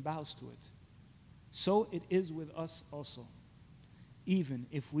 submits, and bows to it. So it is with us also. Even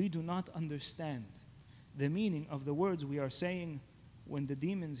if we do not understand the meaning of the words we are saying, when the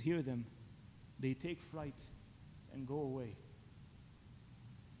demons hear them, they take fright and go away.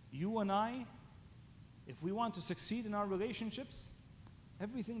 You and I, if we want to succeed in our relationships,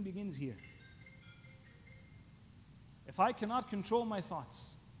 everything begins here. If I cannot control my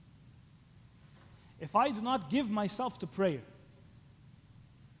thoughts, if I do not give myself to prayer,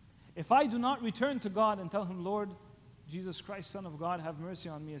 if I do not return to God and tell Him, Lord, Jesus Christ, Son of God, have mercy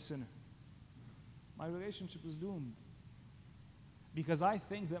on me, a sinner, my relationship is doomed. Because I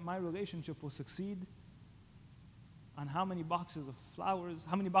think that my relationship will succeed on how many boxes of flowers,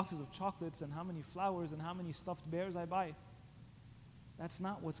 how many boxes of chocolates, and how many flowers, and how many stuffed bears I buy. That's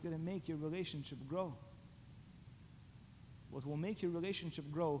not what's going to make your relationship grow. What will make your relationship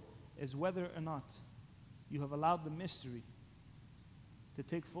grow is whether or not you have allowed the mystery to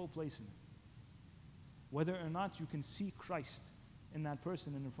take full place in it. Whether or not you can see Christ in that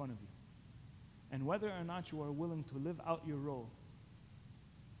person in front of you. And whether or not you are willing to live out your role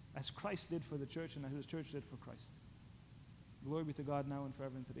as Christ did for the church and as His church did for Christ. Glory be to God now and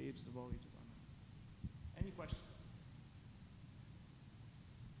forever and to the ages of all ages. Amen. Any questions?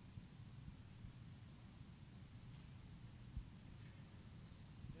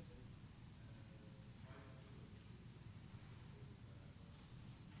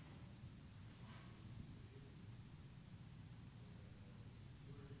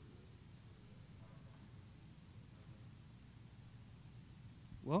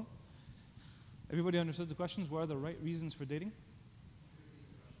 Well, everybody understood the questions? What are the right reasons for dating?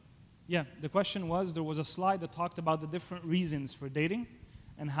 Yeah, the question was, there was a slide that talked about the different reasons for dating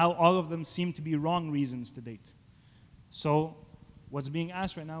and how all of them seem to be wrong reasons to date. So what's being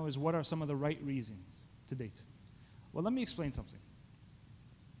asked right now is, what are some of the right reasons to date? Well, let me explain something.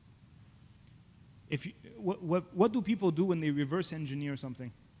 What do people do when they reverse engineer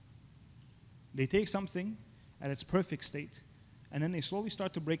something? They take something at its perfect state, and then they slowly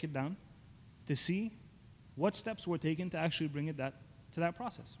start to break it down to see what steps were taken to actually bring it to that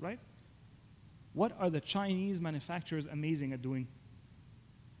process, right? What are the Chinese manufacturers amazing at doing?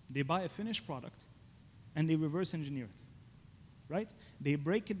 They buy a finished product and they reverse engineer it, right? They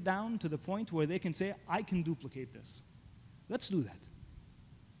break it down to the point where they can say, I can duplicate this. Let's do that.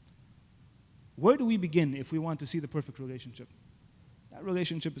 Where do we begin if we want to see the perfect relationship? That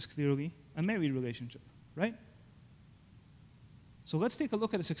relationship is clearly a married relationship, right? So let's take a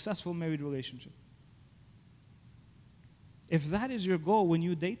look at a successful married relationship. If that is your goal when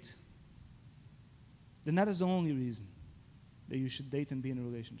you date, then that is the only reason that you should date and be in a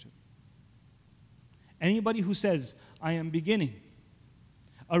relationship. Anybody who says, I am beginning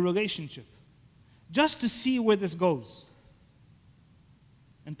a relationship just to see where this goes,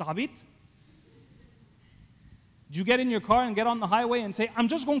 and ta'bit? Do you get in your car and get on the highway and say, I'm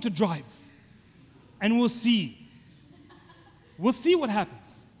just going to drive and we'll see. We'll see what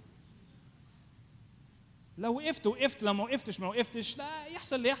happens. لو وقفت وقفت، لما وقفتش ما وقفتش، لا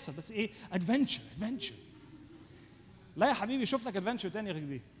يحصل اللي يحصل، بس ايه؟ adventure. لا يا حبيبي، شوف لك adventure تاني غير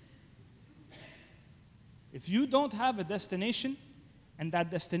دي. If you don't have a destination, and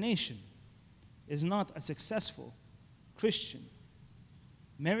that destination is not a successful Christian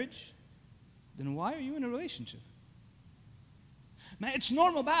marriage, then why are you in a relationship? Man, it's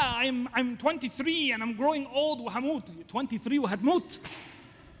normal بقى. I'm 23 and I'm growing old وهموت. 23 وهتموت.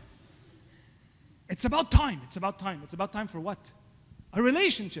 It's about time. It's about time. It's about time for what? A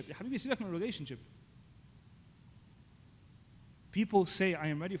relationship. يا حبيبي سيبك من a relationship. People say, I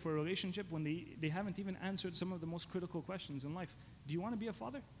am ready for a relationship when they haven't even answered some of the most critical questions in life. Do you want to be a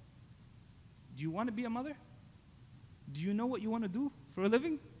father? Do you want to be a mother? Do you know what you want to do for a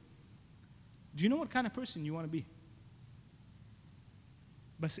living? Do you know what kind of person you want to be?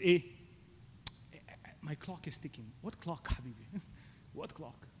 بس ايه? My clock is ticking. What clock, حبيبي? What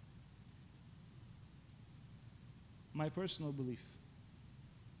clock? My personal belief,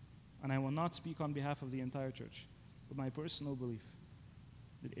 and I will not speak on behalf of the entire church, but my personal belief,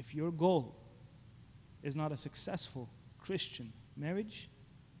 that if your goal is not a successful Christian marriage,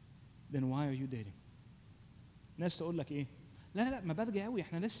 then why are you dating? ناس تقول لك ايه؟ لا ما بدري قوي،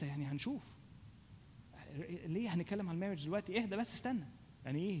 احنا لسه يعني هنشوف. ليه هنتكلم عن المارriage دلوقتي؟ اهدى بس استنى.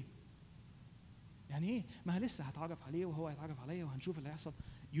 يعني ايه؟ يعني ايه؟ ما لسه هتعرف عليه وهو هيتعرف عليا وهنشوف اللي هيحصل.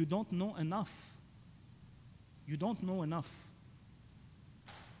 You don't know enough. You don't know enough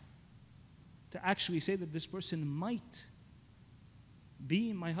to actually say that this person might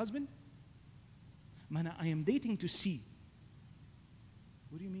be my husband. Man, I am dating to see.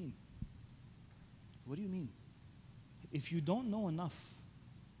 What do you mean? What do you mean? If you don't know enough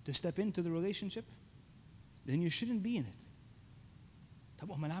to step into the relationship, then you shouldn't be in it.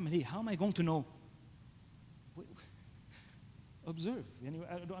 طب أمال أعمل إيه? How am I going to know? Observe.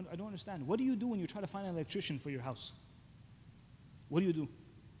 I don't understand. What do you do when you try to find an electrician for your house? What do you do?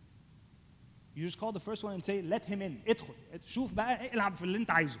 You just call the first one and say, let him in. ادخل. شوف بقى العب في اللي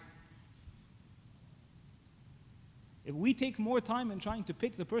أنت عايزه. If we take more time in trying to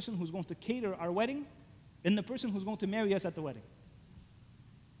pick the person who's going to cater our wedding than the person who's going to marry us at the wedding.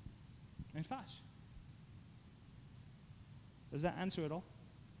 ما ينفعش. Does that answer it all?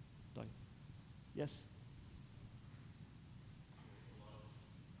 طيب. Yes.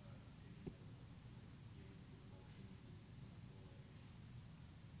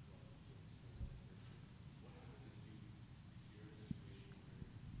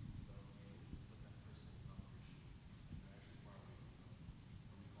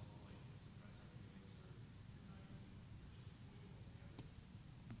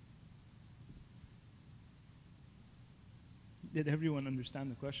 Did everyone understand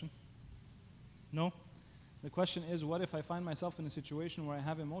the question? No? The question is, what if I find myself in a situation where I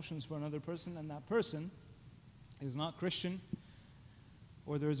have emotions for another person and that person is not Christian,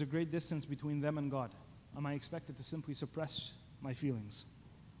 or there is a great distance between them and God? Am I expected to simply suppress my feelings?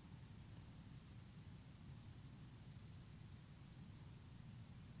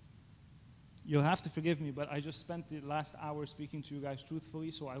 You'll have to forgive me, but I just spent the last hour speaking to you guys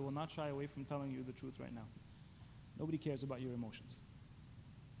truthfully, so I will not shy away from telling you the truth right now. Nobody cares about your emotions.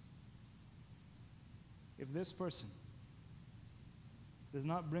 If this person does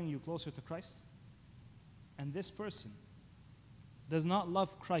not bring you closer to Christ, and this person does not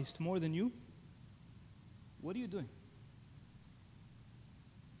love Christ more than you, what are you doing?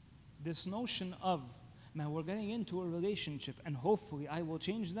 This notion of, man, we're getting into a relationship and hopefully I will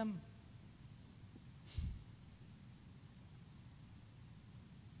change them.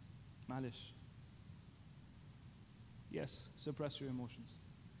 Malish. Yes, suppress your emotions.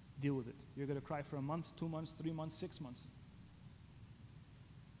 Deal with it. You're going to cry for a month, 2 months, 3 months, 6 months.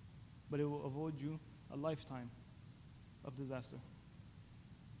 But it will avoid you a lifetime of disaster.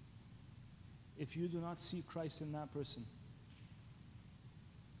 If you do not see Christ in that person,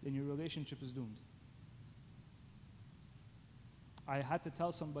 then your relationship is doomed. I had to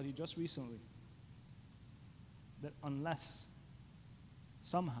tell somebody just recently that unless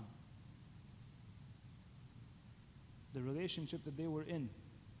somehow the relationship that they were in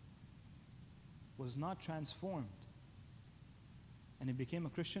was not transformed and it became a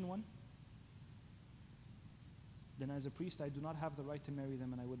Christian one, then as a priest I do not have the right to marry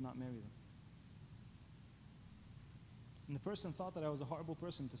them and I would not marry them. And the person thought that I was a horrible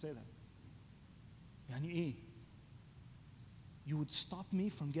person to say that. Yani eh, you would stop me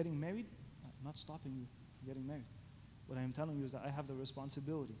from getting married? I'm not stopping you from getting married. What I am telling you is that I have the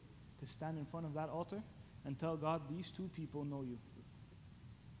responsibility to stand in front of that altar and tell God, these two people know you.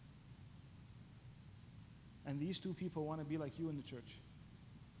 And these two people want to be like you in the church.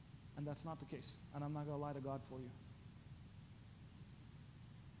 And that's not the case. And I'm not going to lie to God for you.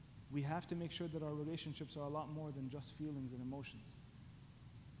 We have to make sure that our relationships are a lot more than just feelings and emotions.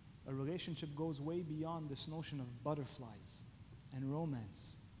 A relationship goes way beyond this notion of butterflies and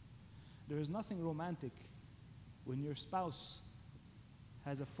romance. There is nothing romantic when your spouse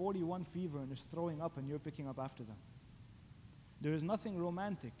has a 41 fever and is throwing up and you're picking up after them. There is nothing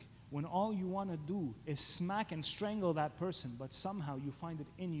romantic when all you want to do is smack and strangle that person, but somehow you find it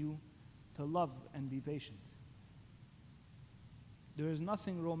in you to love and be patient. There is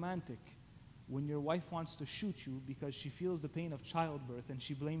nothing romantic when your wife wants to shoot you because she feels the pain of childbirth and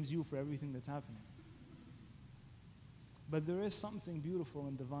she blames you for everything that's happening. But there is something beautiful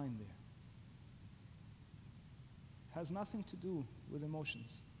and divine there. It has nothing to do with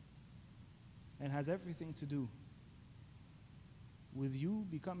emotions and has everything to do with you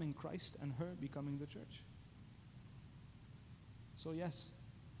becoming Christ and her becoming the church. So yes,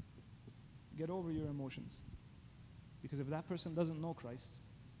 get over your emotions. Because if that person doesn't know Christ,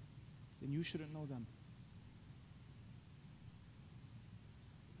 then you shouldn't know them.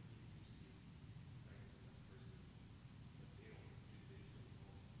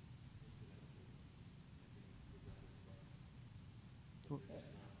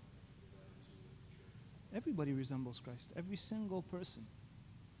 Everybody resembles Christ. Every single person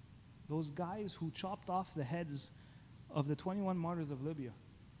those guys who chopped off the heads of the 21 martyrs of Libya,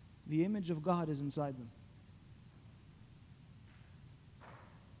 the image of God is inside them.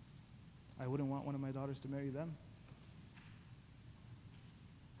 I wouldn't want one of my daughters to marry them.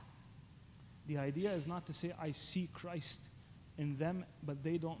 The idea is not to say I see Christ in them, but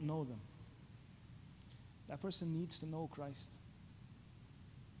they don't know them. That person needs to know Christ.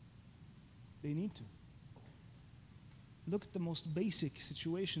 They need to. Look at the most basic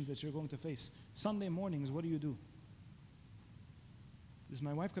situations that you're going to face. Sunday mornings, what do? Is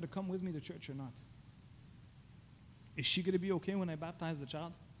my wife going to come with me to church or not? Is she going to be okay when I baptize the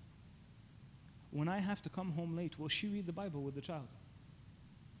child? When I have to come home late, will she read the Bible with the child?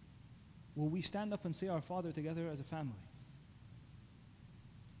 Will we stand up and say our Father together as a family?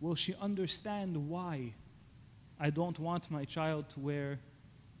 Will she understand why I don't want my child to wear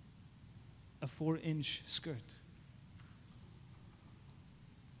a 4-inch skirt?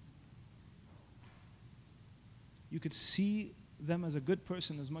 You could see them as a good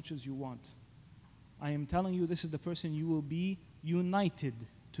person as much as you want. I am telling you, this is the person you will be united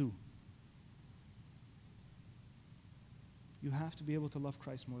to. You have to be able to love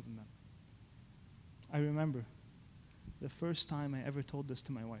Christ more than that. I remember the first time I ever told this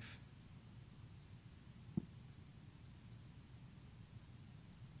to my wife.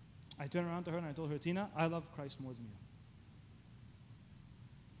 I turned around to her and I told her, Tina, I love Christ more than you.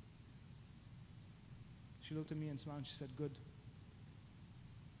 She looked at me and smiled and she said, good.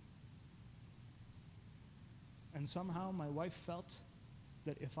 And somehow my wife felt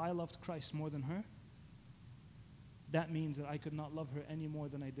that if I loved Christ more than her, that means that I could not love her any more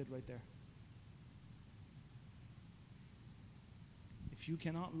than I did right there. If you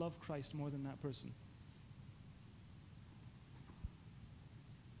cannot love Christ more than that person,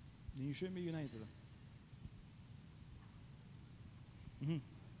 then you shouldn't be united to them. Mm-hmm.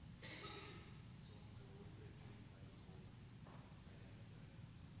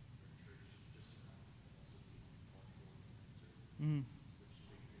 Mm-hmm.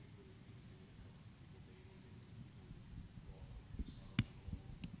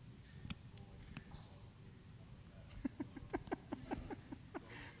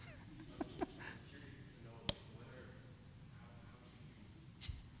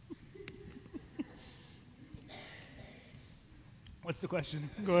 What's the question?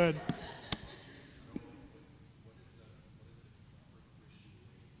 Go ahead.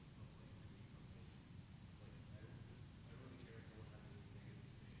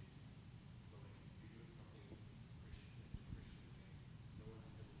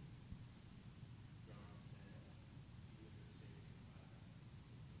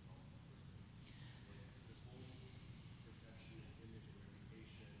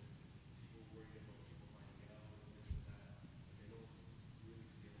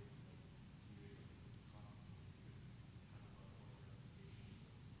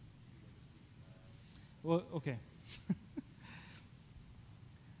 Well, okay.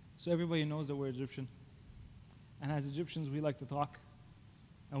 So everybody knows that we're Egyptian. And as Egyptians, we like to talk.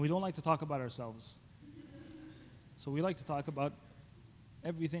 And we don't like to talk about ourselves. So we like to talk about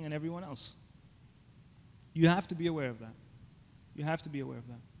everything and everyone else. You have to be aware of that. You have to be aware of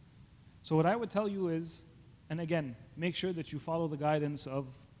that. So what I would tell you is, and again, make sure that you follow the guidance of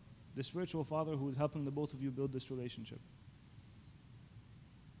the spiritual father who is helping the both of you build this relationship.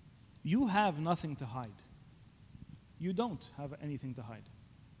 You have nothing to hide. You don't have anything to hide.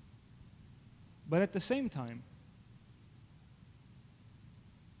 But at the same time,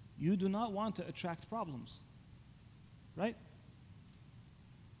 you do not want to attract problems. Right?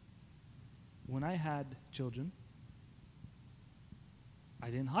 When I had children, I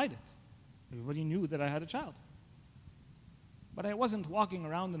didn't hide it. Everybody knew that I had a child. But I wasn't walking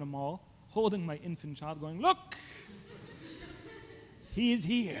around in a mall holding my infant child going, look, he is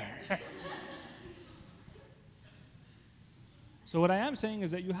here. So what I am saying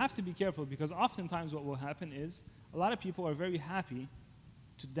is that you have to be careful, because oftentimes what will happen is a lot of people are very happy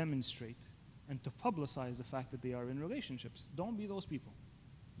to demonstrate and to publicize the fact that they are in relationships. Don't be those people,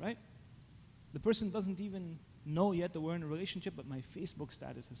 right? The person doesn't even know yet that we're in a relationship, but my Facebook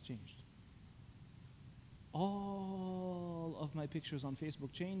status has changed. All of my pictures on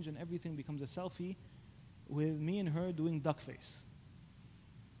Facebook change and everything becomes a selfie with me and her doing duck face.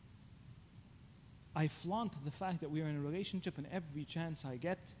 I flaunt the fact that we are in a relationship, and every chance I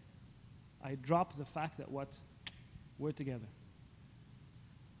get, I drop the fact that what? We're together.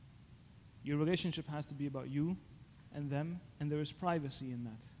 Your relationship has to be about you and them, and there is privacy in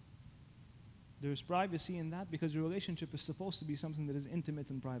that. There is privacy in that because your relationship is supposed to be something that is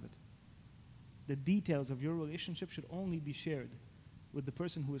intimate and private. The details of your relationship should only be shared with the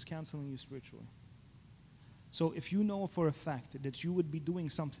person who is counseling you spiritually. So if you know for a fact that you would be doing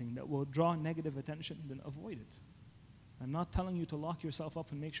something that will draw negative attention, then avoid it. I'm not telling you to lock yourself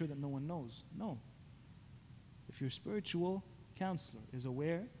up and make sure that no one knows. No. If your spiritual counselor is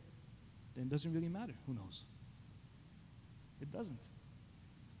aware, then it doesn't really matter who knows. It doesn't.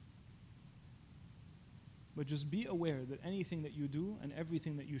 But just be aware that anything that you do and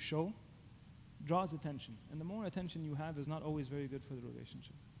everything that you show draws attention. And the more attention you have is not always very good for the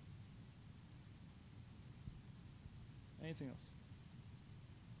relationship. Anything else?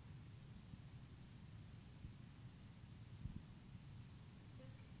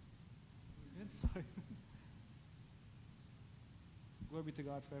 Good? Sorry. Glory be to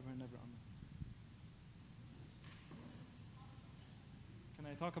God forever and ever. Amen. Can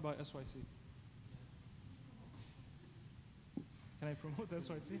I talk about SYC? Can I promote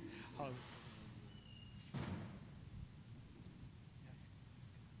SYC? Oh.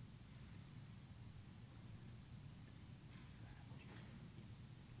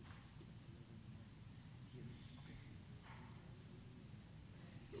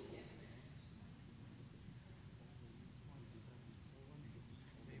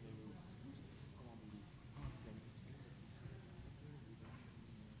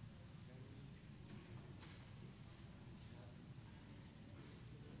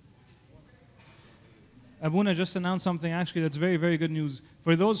 Abuna just announced something actually that's very, very good news.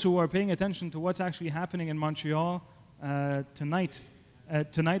 For those who are paying attention to what's actually happening in Montreal tonight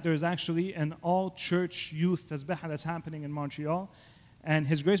there is actually an all-church youth tasbih that's happening in Montreal. And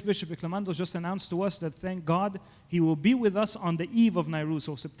His Grace Bishop Iclamandos just announced to us that, thank God, he will be with us on the eve of Nairouz.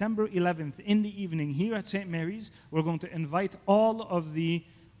 So September 11th in the evening here at St. Mary's, we're going to invite all of the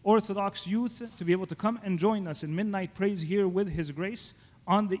Orthodox youth to be able to come and join us in midnight praise here with His Grace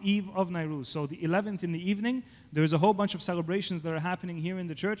on the eve of Nairouz. So the 11th in the evening, there's a whole bunch of celebrations that are happening here in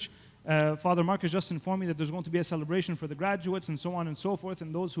the church. Father Marcus just informed me that there's going to be a celebration for the graduates and so on and so forth,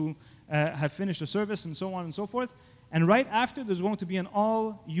 and those who have finished the service and so on and so forth. And right after, there's going to be an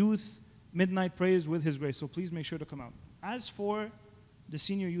all-youth midnight praise with His Grace. So please make sure to come out. As for the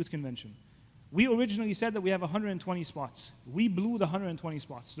Senior Youth Convention, we originally said that we have 120 spots. We blew the 120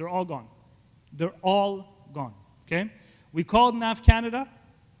 spots. They're all gone. They're all gone, okay? We called NAV Canada,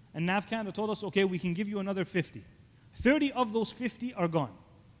 and NAV Canada told us, okay, we can give you another 50. 30 of those 50 are gone,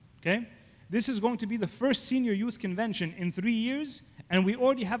 okay? This is going to be the first senior youth convention in 3 years, and we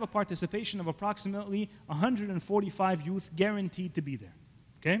already have a participation of approximately 145 youth guaranteed to be there,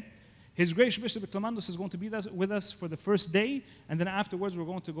 okay? His Grace Bishop Iclamandos is going to be with us for the first day, and then afterwards we're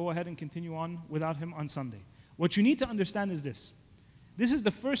going to go ahead and continue on without him on Sunday. What you need to understand is this. This is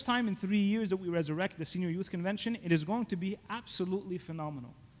the first time in 3 years that we resurrect the Senior Youth Convention. It is going to be absolutely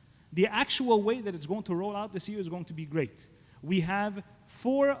phenomenal. The actual way that it's going to roll out this year is going to be great. We have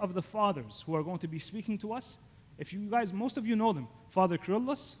 4 of the fathers who are going to be speaking to us. If you guys, most of you know them. Father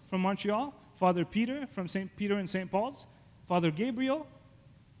Kyrillos from Montreal, Father Peter from St. Peter and St. Paul's, Father Gabriel,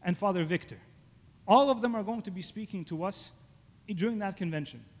 and Father Victor. All of them are going to be speaking to us during that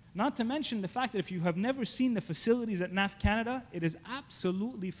convention. Not to mention the fact that if you have never seen the facilities at NAF Canada, it is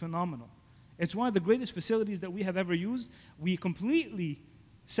absolutely phenomenal. It's one of the greatest facilities that we have ever used. We completely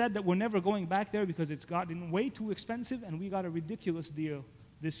said that we're never going back there because it's gotten way too expensive, and we got a ridiculous deal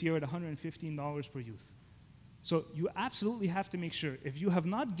this year at $115 per youth. So you absolutely have to make sure, if you have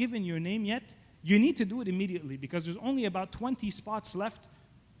not given your name yet, you need to do it immediately because there's only about 20 spots left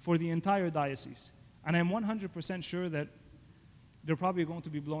for the entire diocese. And I'm 100% sure that they're probably going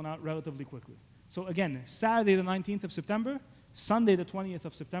to be blown out relatively quickly. So again, Saturday the 19th of September, Sunday the 20th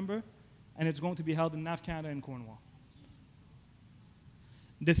of September, and it's going to be held in NAF Canada in Cornwall.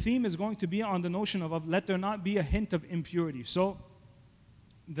 The theme is going to be on the notion of let there not be a hint of impurity. So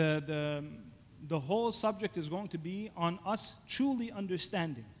the whole subject is going to be on us truly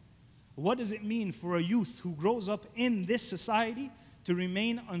understanding what does it mean for a youth who grows up in this society to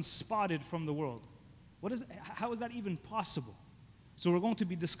remain unspotted from the world. How is that even possible? So we're going to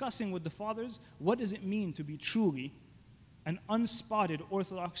be discussing with the fathers, what does it mean to be truly an unspotted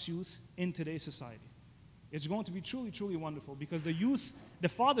Orthodox youth in today's society? It's going to be truly, truly wonderful because the youth, the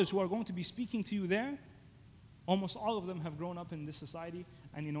fathers who are going to be speaking to you there, almost all of them have grown up in this society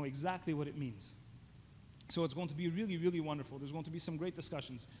and you know exactly what it means. So it's going to be really, really wonderful. There's going to be some great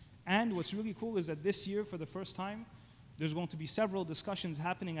discussions. And what's really cool is that this year, for the first time, there's going to be several discussions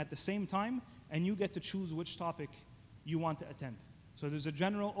happening at the same time, and you get to choose which topic you want to attend. So there's a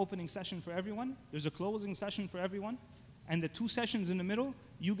general opening session for everyone, there's a closing session for everyone, and the 2 sessions in the middle,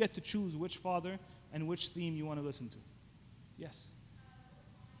 you get to choose which father and which theme you want to listen to. Yes?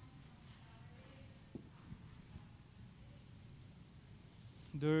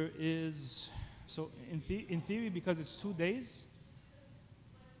 There is, so in theory, because it's 2 days,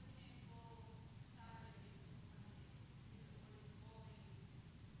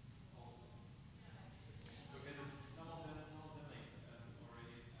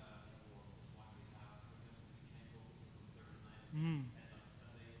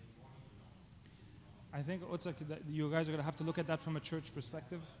 I think it's like that you guys are going to have to look at that from a church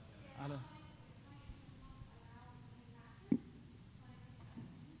perspective.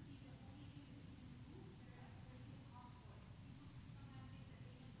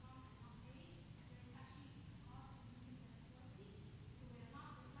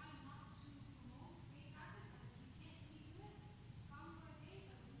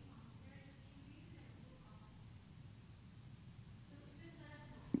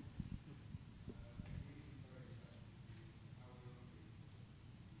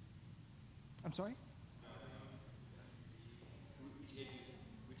 I'm sorry?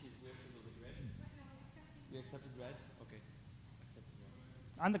 We accepted grads? Okay. Accepted grads.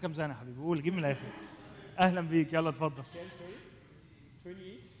 عندك كم سنة حبيبي؟ قول جيب من الآخر. أهلا بيك يلا اتفضل.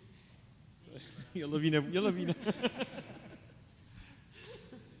 28. يلا بينا يلا بينا.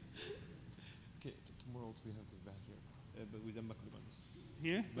 Okay, tomorrow we have this back here. But with Zambak Libanos.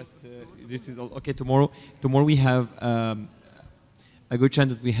 Here? But this is all okay. Tomorrow we have a good chance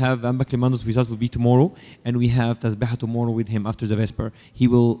that we have Zambak Libanos with us will be tomorrow, and we have Tasbeha tomorrow with him after the Vesper. He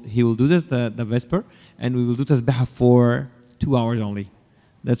will do the Vesper, and we will do Tasbeha for 2 hours only.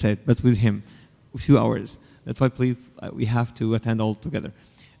 That's it. But with him, 2 hours. That's why please we have to attend all together.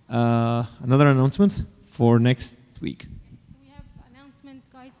 Another announcement for next week. We have announcement,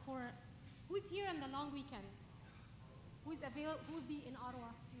 guys, for who's here on the long weekend. Who will be in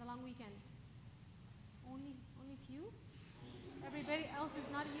Ottawa in the long weekend? Only few. Everybody else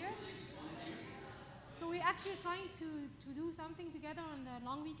is not here. So we're actually trying to do something together on the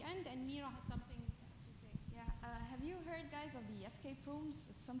long weekend, and Mira has something to say. Yeah, have you heard, guys, of the escape rooms?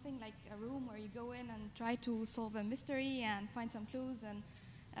 It's something like a room where you go in and try to solve a mystery and find some clues, and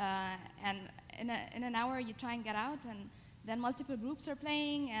in an hour you try and get out, and then multiple groups are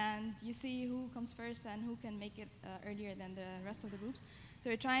playing, and you see who comes first and who can make it earlier than the rest of the groups. So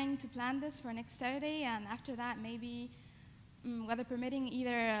we're trying to plan this for next Saturday, and after that maybe, weather permitting,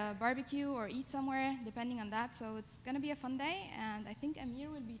 either a barbecue or eat somewhere, depending on that. So it's going to be a fun day, and I think Amir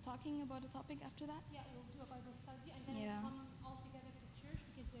will be talking about a topic after that. Yeah, we'll do a Bible study, and then we'll come all together to church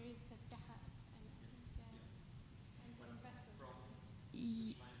because there is Tasbeha and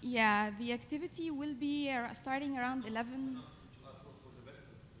investors. Yeah, the activity will be starting around 11.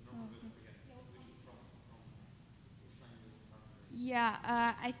 Yeah,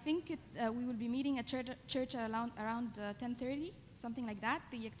 I think we will be meeting at church at around 10:30, something like that.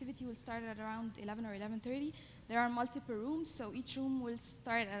 The activity will start at around 11 or 11:30. There are multiple rooms, so each room will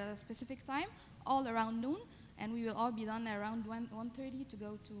start at a specific time, all around noon, and we will all be done around 1:30 to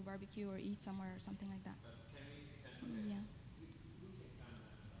go to barbecue or eat somewhere or something like that. Yeah.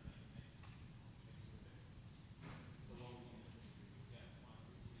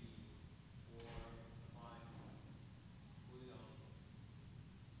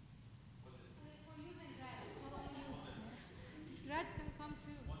 Grad's gonna come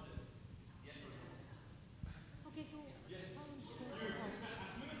too. Okay, so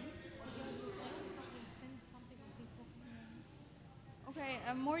send something on Facebook. Okay,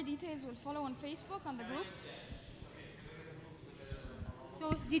 more details will follow on Facebook on the group.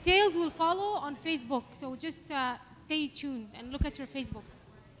 So details will follow on Facebook. So just stay tuned and look at your Facebook.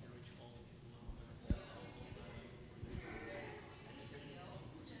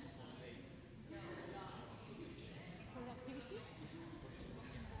 For the activity?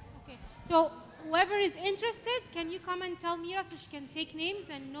 Okay. So whoever is interested, can you come and tell Mira so she can take names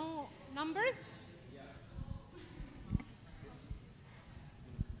and know numbers?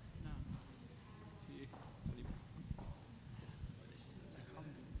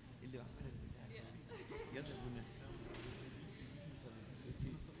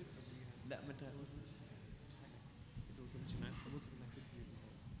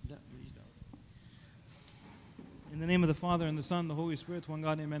 In the name of the Father, and the Son, and the Holy Spirit, one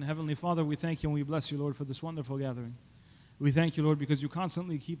God, amen. Heavenly Father, we thank you and we bless you, Lord, for this wonderful gathering. We thank you, Lord, because you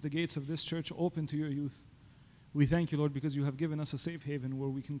constantly keep the gates of this church open to your youth. We thank you, Lord, because you have given us a safe haven where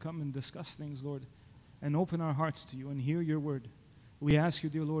we can come and discuss things, Lord, and open our hearts to you and hear your word. We ask you,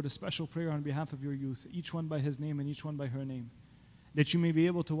 dear Lord, a special prayer on behalf of your youth, each one by his name and each one by her name, that you may be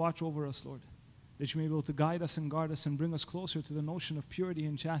able to watch over us, Lord, that you may be able to guide us and guard us and bring us closer to the notion of purity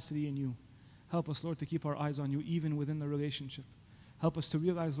and chastity in you. Help us, Lord, to keep our eyes on you even within the relationship. Help us to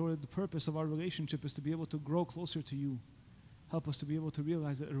realize, Lord, that the purpose of our relationship is to be able to grow closer to you. Help us to be able to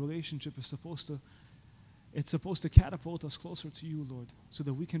realize that a relationship is supposed to catapult us closer to you, Lord, so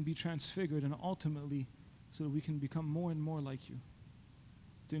that we can be transfigured and ultimately so that we can become more and more like you.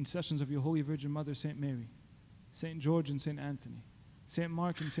 The intercessions of your Holy Virgin Mother, Saint Mary, Saint George and Saint Anthony, Saint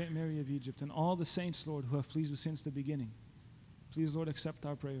Mark and Saint Mary of Egypt, and all the saints, Lord, who have pleased you since the beginning. Please, Lord, accept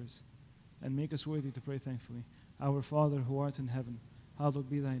our prayers and make us worthy to pray thankfully. Our Father, who art in heaven, hallowed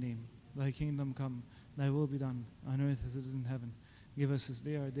be thy name. Thy kingdom come, thy will be done, on earth as it is in heaven. Give us this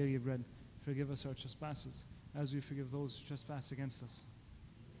day our daily bread. Forgive us our trespasses, as we forgive those who trespass against us.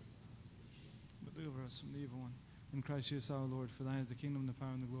 But deliver us from the evil one. In Christ Jesus our Lord, for thine is the kingdom, the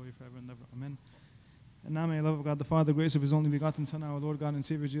power, and the glory forever and ever. Amen. And now may the love of God the Father, the grace of his only begotten Son, our Lord God and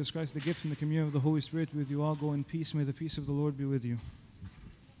Savior Jesus Christ, the gift and the communion of the Holy Spirit be with you all. Go in peace. May the peace of the Lord be with you.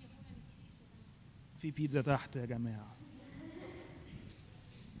 في بيتزا تحت يا جماعة.